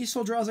 I think he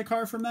still draws a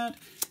card from that.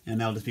 And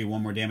that'll just be 1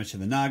 more damage to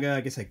the Naga.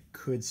 I guess I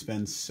could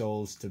spend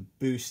souls to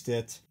boost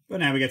it. But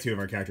now we got 2 of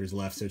our characters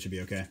left, so it should be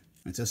okay. All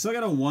right, so I still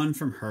got a 1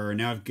 from her.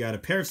 Now I've got a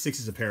pair of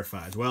 6s, a pair of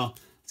 5s. Well,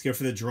 let's Let's go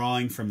for the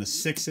drawing from the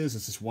 6s.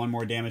 This is 1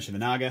 more damage to the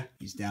Naga.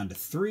 He's down to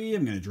 3.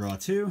 I'm going to draw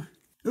 2.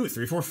 Ooh,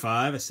 3, 4,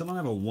 5. I still don't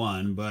have a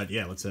 1, but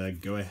yeah, let's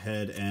go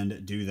ahead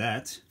and do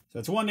that. So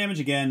that's 1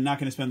 damage again. Not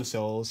going to spend the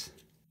souls.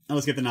 Now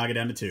let's get the Naga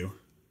down to 2.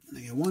 And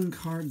I get 1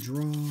 card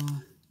draw.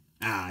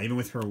 Ah, even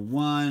with her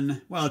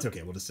 1. Well, it's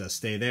okay. We'll just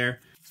stay there.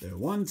 So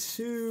 1,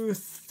 2,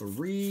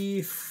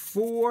 3,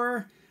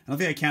 4. I don't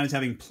think I count as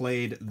having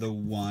played the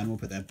 1. We'll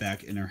put that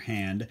back in her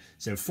hand.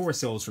 So 4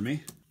 souls for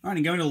me. All right,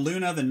 and going to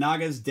Luna, the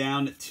Naga's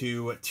down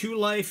to 2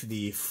 life.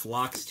 The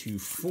Phlox to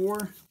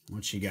 4.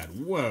 What she got?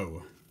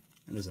 Whoa.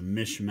 That is a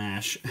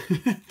mishmash.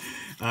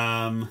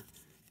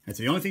 That's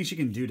the only thing she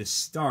can do to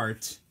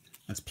start.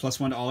 That's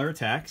 +1 to all her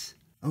attacks.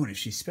 Oh, and if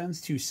she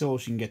spends 2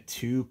 souls, she can get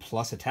 2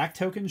 plus attack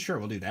tokens. Sure,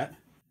 we'll do that.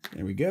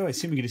 There we go. I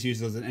assume we can just use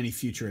those in any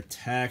future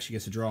attack. She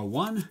gets to draw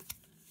 1.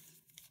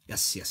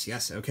 Yes, yes,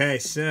 yes. Okay,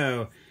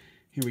 so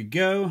here we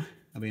go.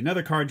 That'll be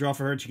another card draw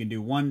for her. She can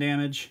do 1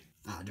 damage.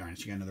 Ah, darn it,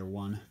 she got another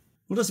 1.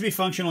 We'll just be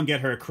functional and get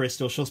her a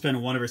crystal. She'll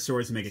spend 1 of her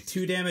swords to make it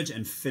 2 damage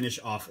and finish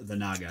off the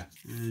Naga.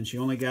 And she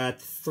only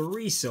got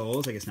 3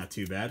 souls. I guess not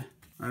too bad.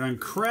 All right, on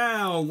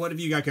Crow, what have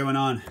you got going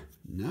on?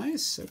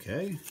 Nice,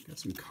 okay. Got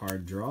some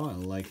card draw. I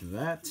like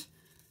that.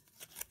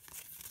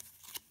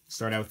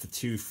 Start out with the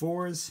 2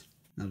 4s.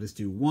 I'll just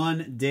do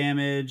 1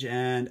 damage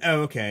and...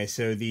 Oh, okay,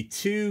 so the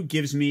 2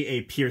 gives me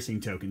a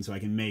piercing token, so I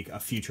can make a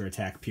future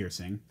attack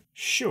piercing.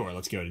 Sure,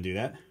 let's go ahead and do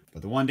that.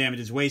 But the 1 damage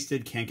is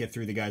wasted. Can't get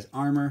through the guy's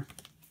armor.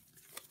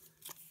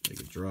 I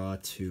could draw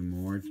 2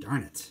 more.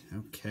 Darn it.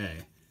 Okay.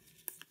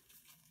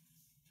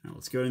 Now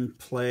let's go ahead and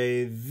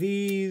play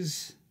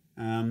these.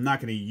 I'm not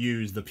going to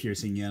use the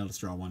piercing yet. I'll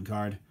just draw 1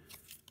 card.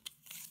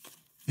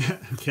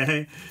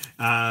 Okay.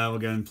 We'll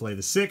go ahead and play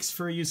the 6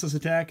 for a useless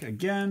attack.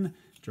 Again,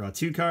 draw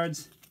 2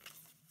 cards.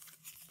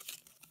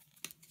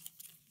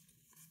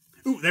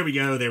 Ooh, there we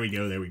go, there we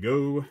go, there we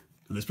go. Oh,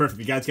 that's perfect.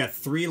 The guy's got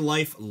 3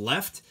 life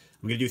left.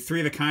 I'm going to do 3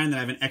 of a kind, then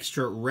I have an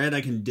extra red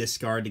I can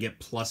discard to get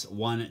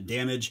 +1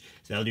 damage.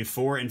 So that'll do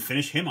 4 and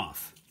finish him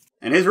off.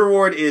 And his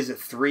reward is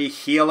 3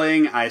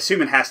 healing. I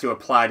assume it has to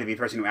apply to the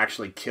person who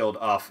actually killed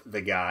off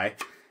the guy.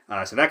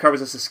 So that card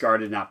was just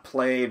discarded, not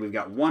played. We've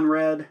got 1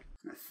 red.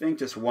 I think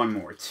just 1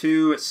 more.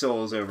 2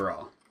 souls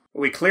overall.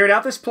 Well, we cleared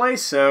out this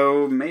place,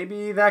 so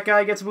maybe that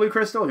guy gets a blue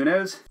crystal. Who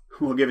knows?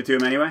 We'll give it to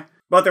him anyway.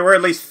 But there were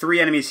at least 3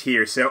 enemies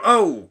here, so...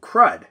 Oh,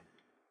 crud.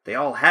 They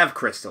all have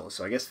crystals,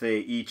 so I guess they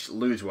each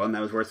lose 1.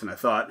 That was worse than I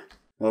thought.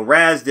 Well,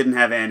 Raz didn't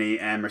have any,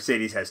 and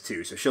Mercedes has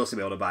 2, so she'll still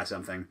be able to buy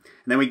something. And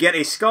then we get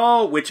a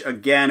skull, which,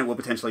 again, will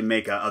potentially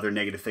make other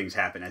negative things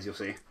happen, as you'll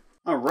see.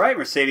 All right,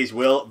 Mercedes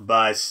will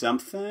buy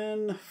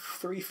something.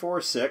 3, 4,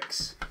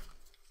 6.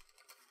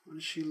 What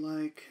does she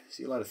like? I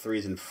see a lot of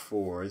 3s and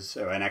 4s.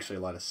 Oh, and actually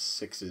a lot of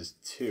 6s,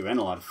 too, and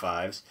a lot of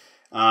 5s.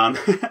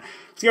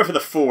 Let's go for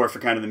the 4 for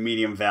kind of the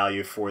medium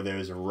value for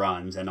those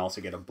runs, and also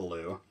get a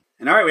blue.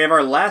 And all right, we have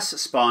our last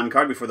spawn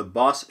card before the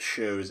boss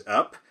shows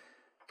up.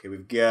 Okay,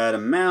 we've got a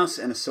mouse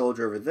and a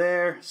soldier over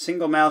there,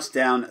 single mouse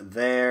down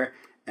there,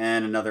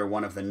 and another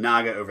one of the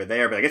Naga over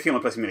there. But I guess the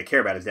only place I'm going to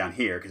care about is down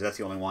here, because that's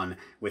the only one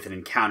with an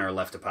encounter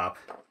left to pop.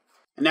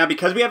 And now,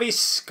 because we have a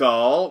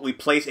skull, we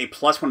place a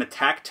 +1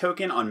 attack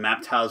token on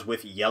map tiles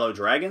with yellow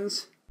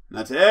dragons. And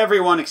that's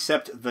everyone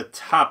except the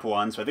top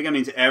one, so I think that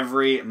means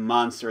every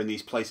monster in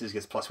these places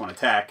gets +1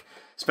 attack.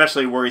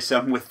 Especially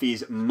worrisome with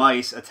these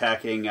mice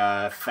attacking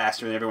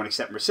faster than everyone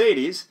except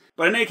Mercedes.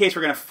 But in any case,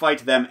 we're going to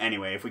fight them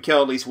anyway. If we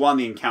kill at least one,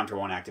 the encounter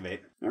won't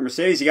activate. Now,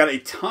 Mercedes, you got a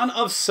ton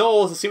of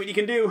souls. Let's see what you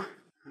can do.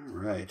 All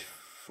right.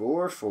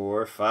 4,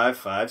 4, 5,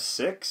 5,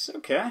 6.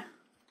 Okay.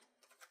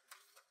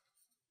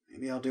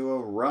 Maybe I'll do a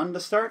run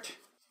to start.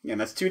 Again,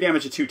 that's 2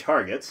 damage to 2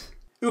 targets.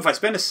 Ooh, if I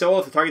spend a soul,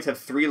 if the targets have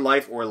 3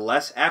 life or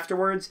less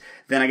afterwards,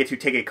 then I get to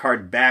take a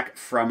card back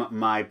from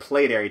my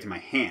played area to my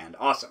hand.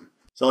 Awesome.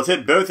 So let's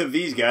hit both of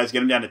these guys, get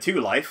them down to 2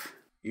 life.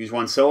 Use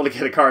 1 soul to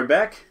get a card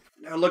back.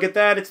 Now look at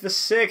that, it's the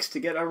 6 to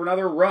get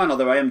another run,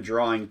 although I am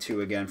drawing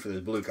 2 again for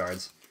those blue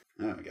cards.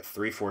 Oh, we got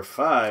 3, 4,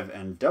 5,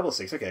 and double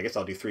 6. Okay, I guess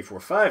I'll do 3,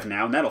 4, 5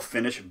 now, and that'll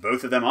finish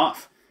both of them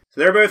off.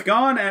 So they're both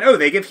gone, and oh,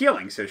 they give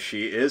healing, so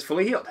she is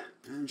fully healed.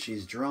 And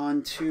she's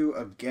drawn 2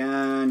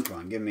 again. Come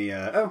on, give me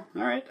a... Oh,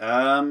 all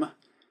right.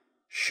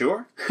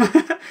 Sure.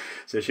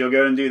 So she'll go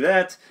ahead and do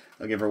that.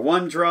 I'll give her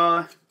 1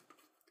 draw.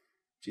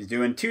 She's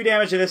doing 2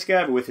 damage to this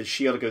guy, but with his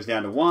shield it goes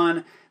down to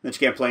 1. Then she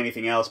can't play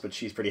anything else, but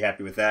she's pretty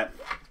happy with that.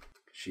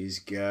 She's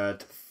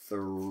got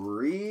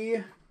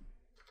 3.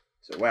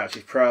 So wow,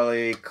 she's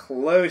probably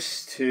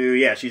close to...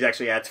 Yeah, she's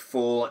actually at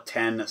full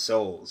 10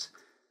 souls.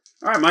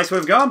 Alright, mice would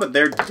have gone, but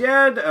they're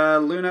dead.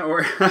 Luna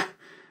or...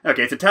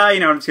 Okay, it's a tie. You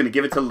know, I'm just going to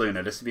give it to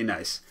Luna, just to be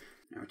nice.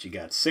 Now what you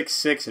got? 6,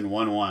 6, and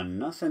 1, 1.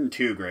 Nothing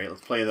too great.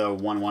 Let's play the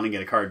 1, 1 and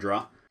get a card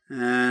draw.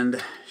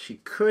 And she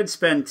could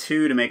spend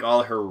 2 to make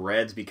all her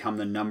reds become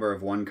the number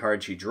of 1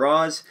 card she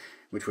draws,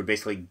 which would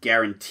basically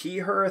guarantee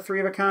her a 3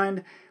 of a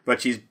kind.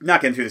 But she's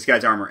not getting through this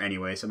guy's armor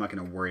anyway, so I'm not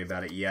going to worry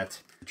about it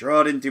yet.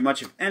 Draw didn't do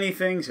much of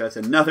anything, so that's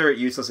another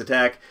useless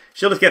attack.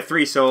 She'll just get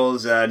 3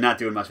 souls, not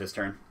doing much this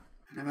turn.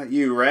 How about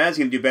you, Raz?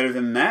 You going to do better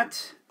than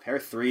that? Pair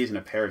of 3s and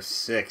a pair of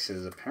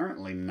 6s.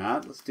 Apparently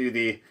not. Let's do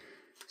the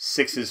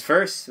 6s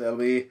first. That'll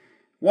be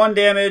 1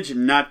 damage,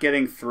 not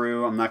getting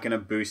through. I'm not going to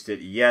boost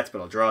it yet,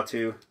 but I'll draw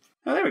 2.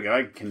 Oh, there we go.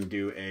 I can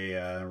do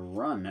a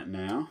run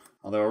now.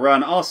 Although a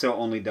run also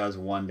only does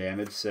 1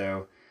 damage,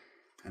 so,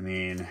 I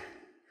mean,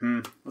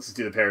 let's just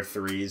do the pair of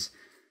 3s.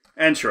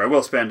 And sure, I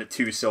will spend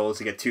 2 souls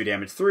to get 2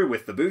 damage through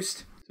with the boost.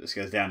 So this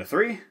goes down to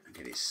 3. I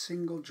get a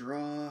single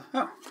draw.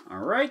 Oh,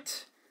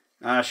 alright.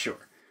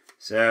 Sure.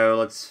 So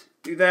let's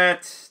do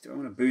that. Do I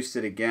want to boost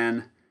it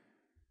again?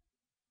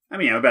 I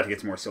mean, I'm about to get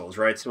some more souls,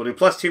 right? So we'll do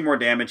plus 2 more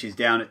damage. He's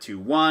down to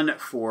 1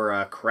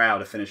 for Crow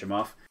to finish him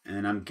off.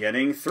 And I'm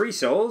getting 3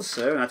 souls,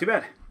 so not too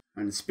bad.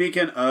 And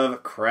speaking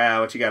of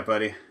Crow, what you got,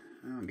 buddy?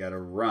 Oh, got a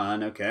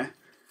run, okay.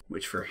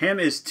 Which for him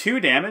is 2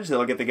 damage.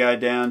 That'll get the guy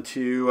down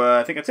to,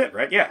 I think that's it,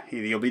 right? Yeah,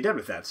 he'll be dead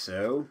with that,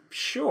 so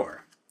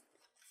sure.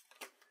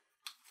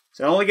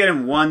 So I'll only get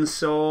him 1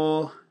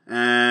 soul,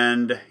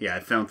 and yeah, I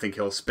don't think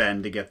he'll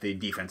spend to get the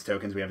defense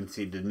tokens. We haven't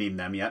seemed to need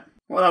them yet.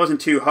 Well, that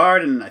wasn't too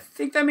hard, and I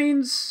think that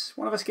means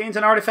one of us gains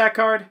an artifact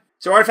card.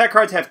 So artifact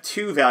cards have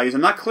 2 values.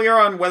 I'm not clear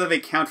on whether they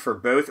count for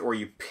both or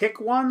you pick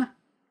one.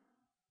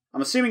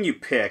 I'm assuming you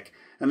pick,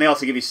 and they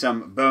also give you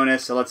some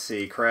bonus. So let's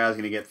see, Crow's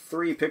going to get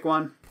 3, pick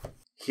one.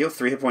 Heal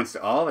 3 hit points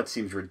to all. That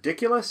seems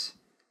ridiculous.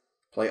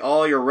 Play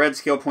all your red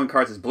skill point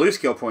cards as blue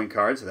skill point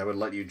cards, so that would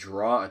let you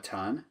draw a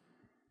ton.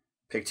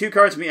 Pick 2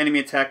 cards from the enemy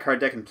attack card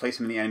deck and place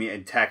them in the enemy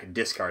attack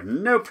discard.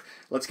 Nope.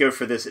 Let's go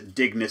for this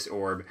Dignus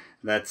Orb.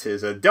 That's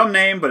his dumb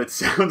name, but it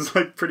sounds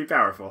like pretty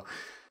powerful.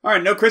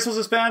 Alright, no crystals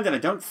to spend, and I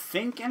don't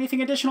think anything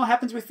additional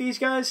happens with these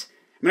guys.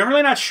 I mean, I'm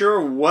really not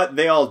sure what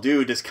they all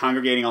do just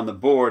congregating on the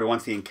board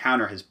once the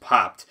encounter has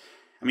popped.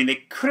 I mean,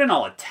 they couldn't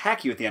all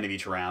attack you at the end of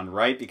each round,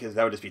 right? Because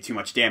that would just be too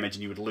much damage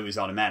and you would lose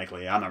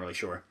automatically. I'm not really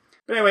sure.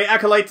 But anyway,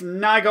 Acolyte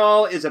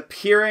Nagal is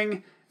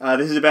appearing.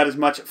 This is about as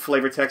much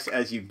flavor text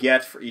as you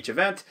get for each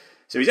event.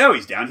 So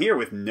he's down here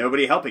with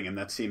nobody helping him.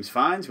 That seems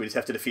fine, so we just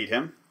have to defeat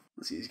him.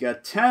 Let's see, he's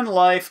got 10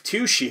 life,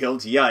 2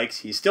 shields. Yikes.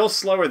 He's still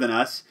slower than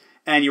us.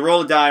 And you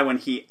roll a die when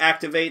he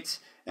activates.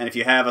 And if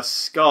you have a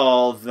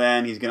skull,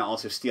 then he's going to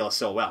also steal a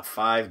soul. Wow,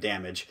 5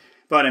 damage.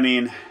 But, I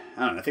mean,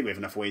 I don't know. I think we have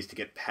enough ways to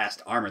get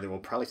past armor that we'll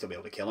probably still be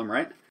able to kill him,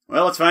 right?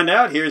 Well, let's find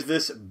out. Here's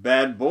this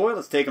bad boy.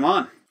 Let's take him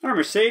on. All right,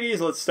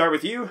 Mercedes, let's start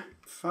with you.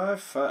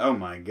 5. Oh,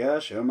 my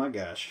gosh. Oh, my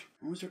gosh.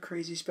 What was your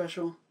crazy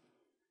special?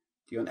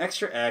 Do an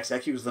extra X.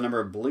 X equals the number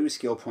of blue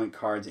skill point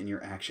cards in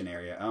your action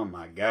area. Oh,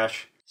 my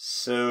gosh.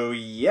 So,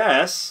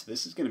 yes,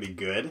 this is going to be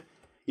good.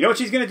 You know what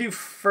she's going to do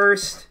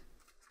first?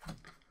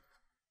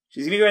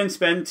 She's going to go ahead and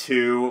spend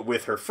 2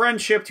 with her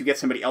friendship to get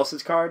somebody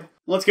else's card.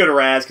 Let's go to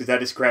Raz, because I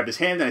just grabbed his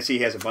hand, and I see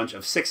he has a bunch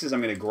of 6s.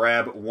 I'm going to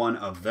grab one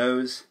of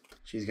those.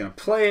 She's going to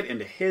play it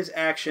into his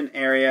action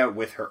area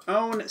with her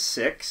own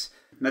 6.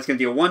 And that's going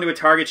to deal 1 to a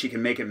target. She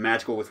can make it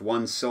magical with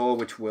 1 soul,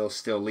 which will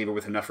still leave her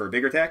with enough for a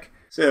bigger attack.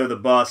 So the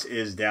boss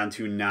is down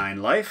to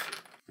 9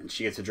 life. And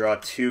she gets to draw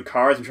 2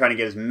 cards. I'm trying to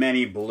get as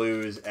many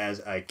blues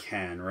as I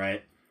can,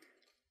 right?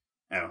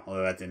 Oh,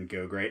 although that didn't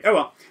go great. Oh,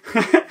 well.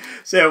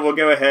 So we'll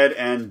go ahead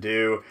and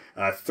do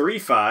 3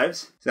 5s.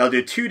 So that'll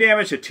do 2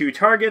 damage to 2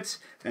 targets.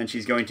 And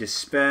she's going to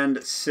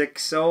spend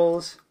 6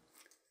 souls.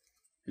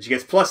 And she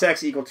gets plus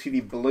X equal to the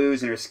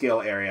blues in her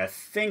skill area. I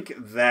think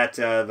that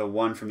the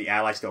one from the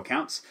ally still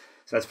counts.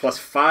 So that's plus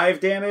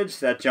 5 damage.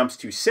 That jumps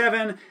to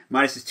 7.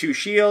 Minus his 2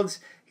 shields.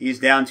 He's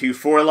down to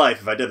 4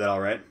 life, if I did that all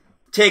right.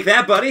 Take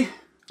that, buddy.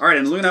 All right,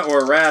 and Luna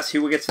or Ras,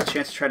 who gets the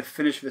chance to try to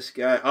finish this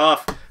guy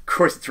off? Of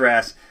course it's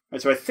Ras. All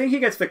right, so I think he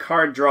gets the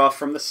card draw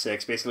from the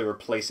 6, basically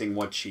replacing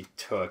what she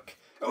took.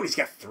 Oh, he's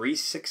got 3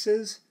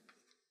 6s?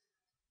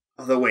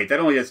 Although, wait, that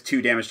only does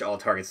 2 damage to all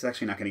targets. It's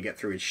actually not going to get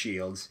through his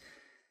shields.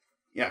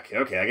 Yeah,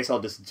 okay, I guess I'll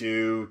just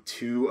do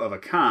 2 of a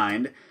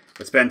kind.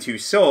 But spend 2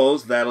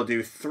 souls. That'll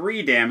do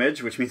 3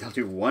 damage, which means I'll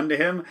do 1 to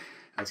him.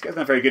 This guy's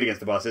not very good against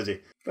the boss, is he?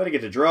 But I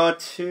get to draw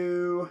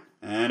 2.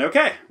 And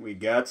okay, we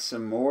got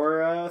some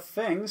more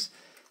things.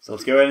 So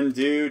let's go ahead and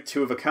do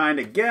 2 of a kind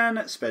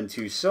again. Spend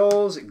 2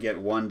 souls,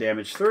 get 1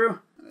 damage through.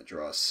 I'm going to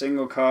draw a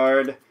single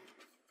card.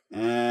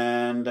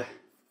 And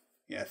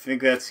yeah, I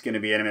think that's going to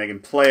be it. I mean, I can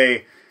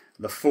play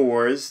the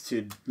 4s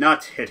to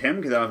not hit him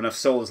because I don't have enough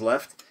souls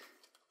left.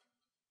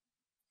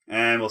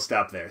 And we'll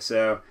stop there.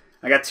 So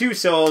I got 2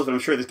 souls, but I'm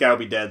sure this guy will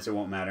be dead, so it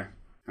won't matter.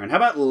 All right, how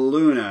about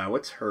Luna?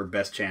 What's her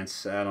best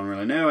chance? I don't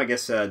really know. I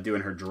guess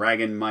doing her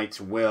Dragon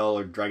Might's Will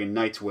or Dragon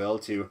Knight's Will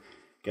to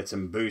get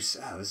some boosts.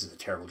 Oh, this is a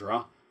terrible draw.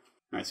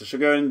 All right, so she'll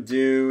go ahead and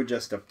do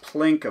just a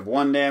plink of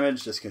 1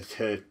 damage just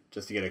to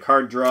get a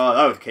card draw.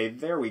 Oh, okay,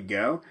 there we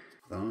go.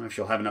 I don't know if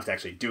she'll have enough to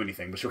actually do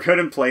anything, but she'll go ahead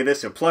and play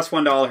this. So plus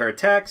 1 to all her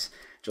attacks.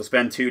 She'll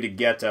spend 2 to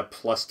get a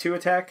plus 2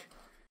 attack.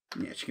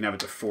 Yeah, she can have it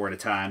to 4 at a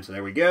time. So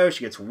there we go.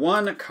 She gets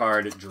 1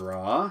 card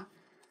draw.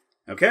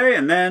 Okay,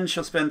 and then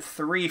she'll spend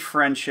 3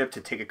 friendship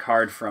to take a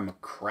card from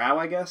Crow,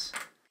 I guess.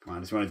 Come on,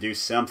 I just want to do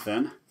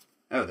something.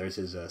 Oh, there's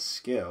his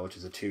skill, which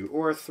is a 2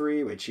 or a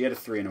 3. Wait, she had a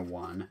 3 and a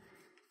 1.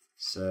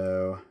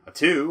 So, a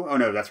 2. Oh,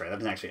 no, that's right. That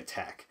doesn't actually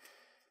attack.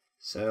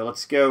 So,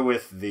 let's go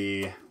with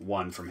the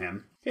 1 from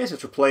him. Okay, so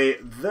she'll play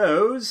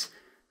those.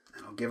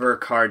 I'll give her a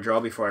card draw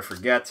before I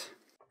forget.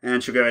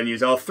 And she'll go ahead and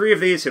use all 3 of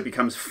these, so it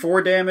becomes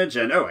 4 damage,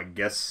 and oh, I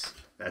guess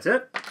that's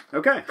it.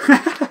 Okay.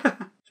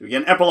 So we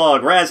get an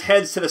epilogue. Raz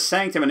heads to the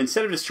Sanctum, and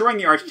instead of destroying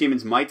the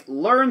Archdemon's might,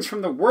 learns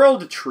from the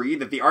World Tree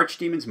that the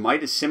Archdemon's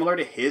might is similar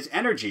to his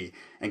energy,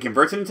 and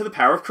converts it into the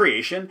power of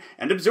creation,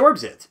 and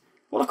absorbs it.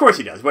 Well, of course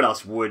he does. What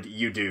else would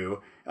you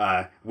do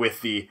with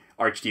the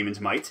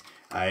Archdemon's might?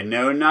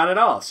 No, not at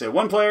all. So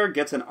 1 player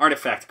gets an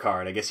artifact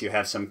card. I guess you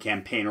have some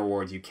campaign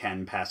rewards you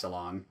can pass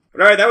along.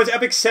 But alright, that was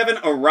Epic 7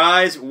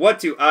 Arise. What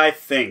do I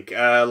think?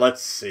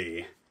 Let's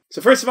see. So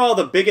first of all,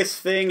 the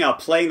biggest thing,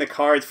 playing the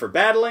cards for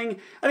battling,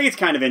 I think it's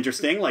kind of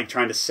interesting, like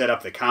trying to set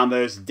up the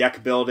combos,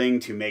 deck building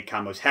to make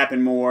combos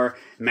happen more,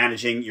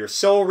 managing your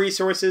soul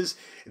resources.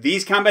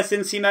 These combats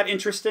didn't seem that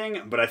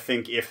interesting, but I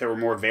think if there were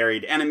more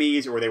varied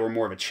enemies or they were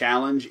more of a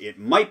challenge, it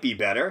might be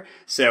better.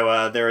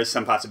 So there is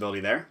some possibility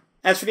there.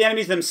 As for the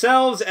enemies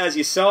themselves, as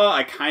you saw,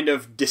 I kind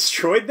of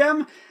destroyed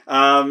them.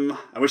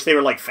 I wish they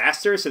were like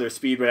faster so their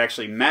speed would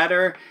actually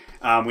matter.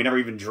 We never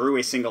even drew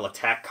a single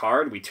attack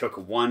card. We took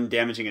 1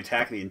 damaging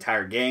attack the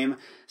entire game,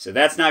 so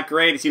that's not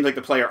great. It seems like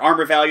the player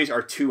armor values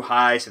are too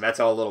high, so that's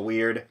all a little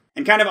weird.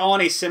 And kind of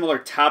on a similar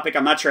topic,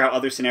 I'm not sure how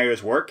other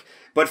scenarios work,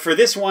 but for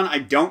this one, I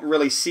don't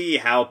really see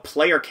how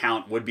player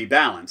count would be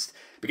balanced.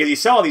 Because you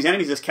saw these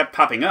enemies just kept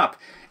popping up,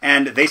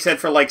 and they said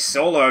for like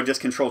solo,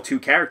 just control 2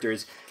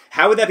 characters.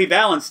 How would that be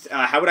balanced?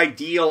 How would I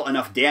deal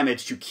enough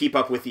damage to keep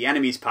up with the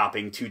enemies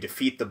popping to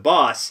defeat the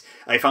boss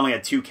if I only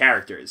had 2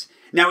 characters?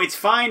 Now, it's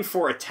fine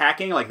for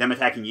attacking, like them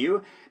attacking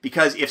you,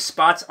 because if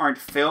spots aren't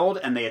filled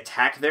and they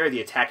attack there,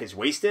 the attack is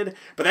wasted.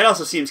 But that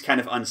also seems kind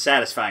of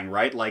unsatisfying,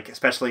 right? Like,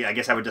 especially, I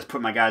guess I would just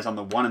put my guys on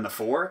the 1 and the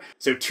 4.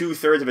 So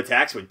 2/3 of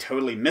attacks would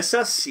totally miss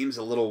us. Seems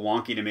a little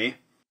wonky to me.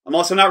 I'm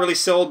also not really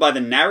sold by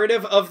the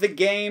narrative of the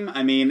game.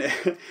 I mean,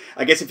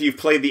 I guess if you've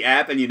played the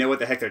app and you know what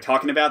the heck they're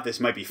talking about, this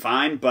might be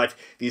fine, but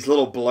these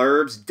little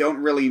blurbs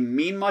don't really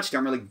mean much,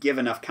 don't really give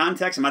enough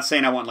context. I'm not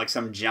saying I want like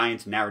some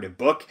giant narrative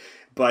book,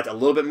 but a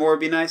little bit more would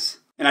be nice.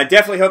 And I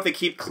definitely hope they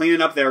keep cleaning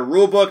up their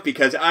rulebook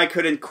because I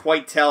couldn't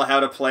quite tell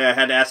how to play. I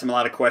had to ask them a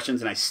lot of questions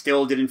and I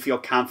still didn't feel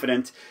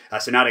confident.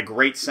 So not a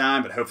great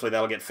sign, but hopefully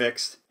that'll get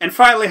fixed. And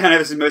finally, I know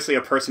this is mostly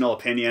a personal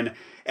opinion,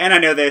 and I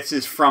know this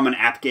is from an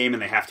app game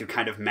and they have to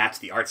kind of match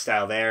the art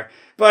style there.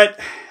 But,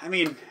 I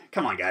mean,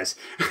 come on, guys.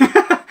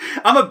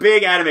 I'm a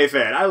big anime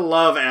fan. I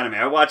love anime.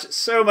 I watch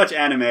so much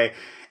anime.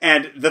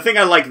 And the thing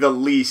I like the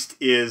least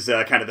is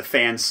kind of the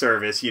fan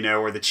service, you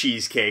know, or the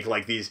cheesecake,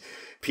 like these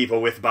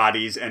people with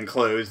bodies and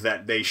clothes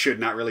that they should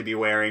not really be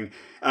wearing.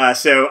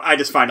 So I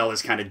just find all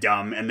this kind of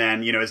dumb. And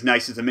then, you know, as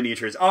nice as the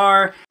miniatures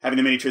are, having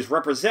the miniatures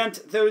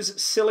represent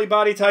those silly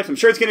body types, I'm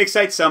sure it's going to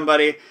excite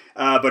somebody.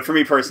 But for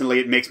me personally,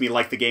 it makes me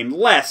like the game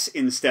less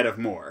instead of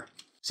more.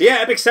 So yeah,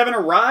 Epic 7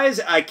 Arise,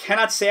 I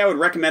cannot say I would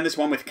recommend this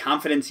one with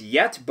confidence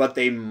yet, but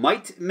they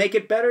might make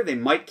it better. They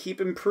might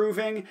keep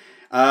improving.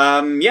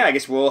 Yeah, I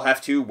guess we'll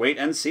have to wait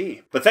and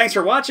see. But thanks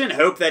for watching.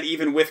 Hope that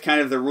even with kind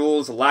of the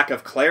rules' lack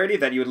of clarity,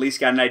 that you at least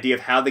got an idea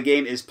of how the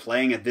game is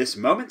playing at this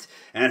moment.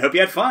 And hope you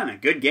had fun.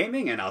 Good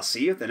gaming, and I'll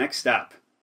see you at the next stop.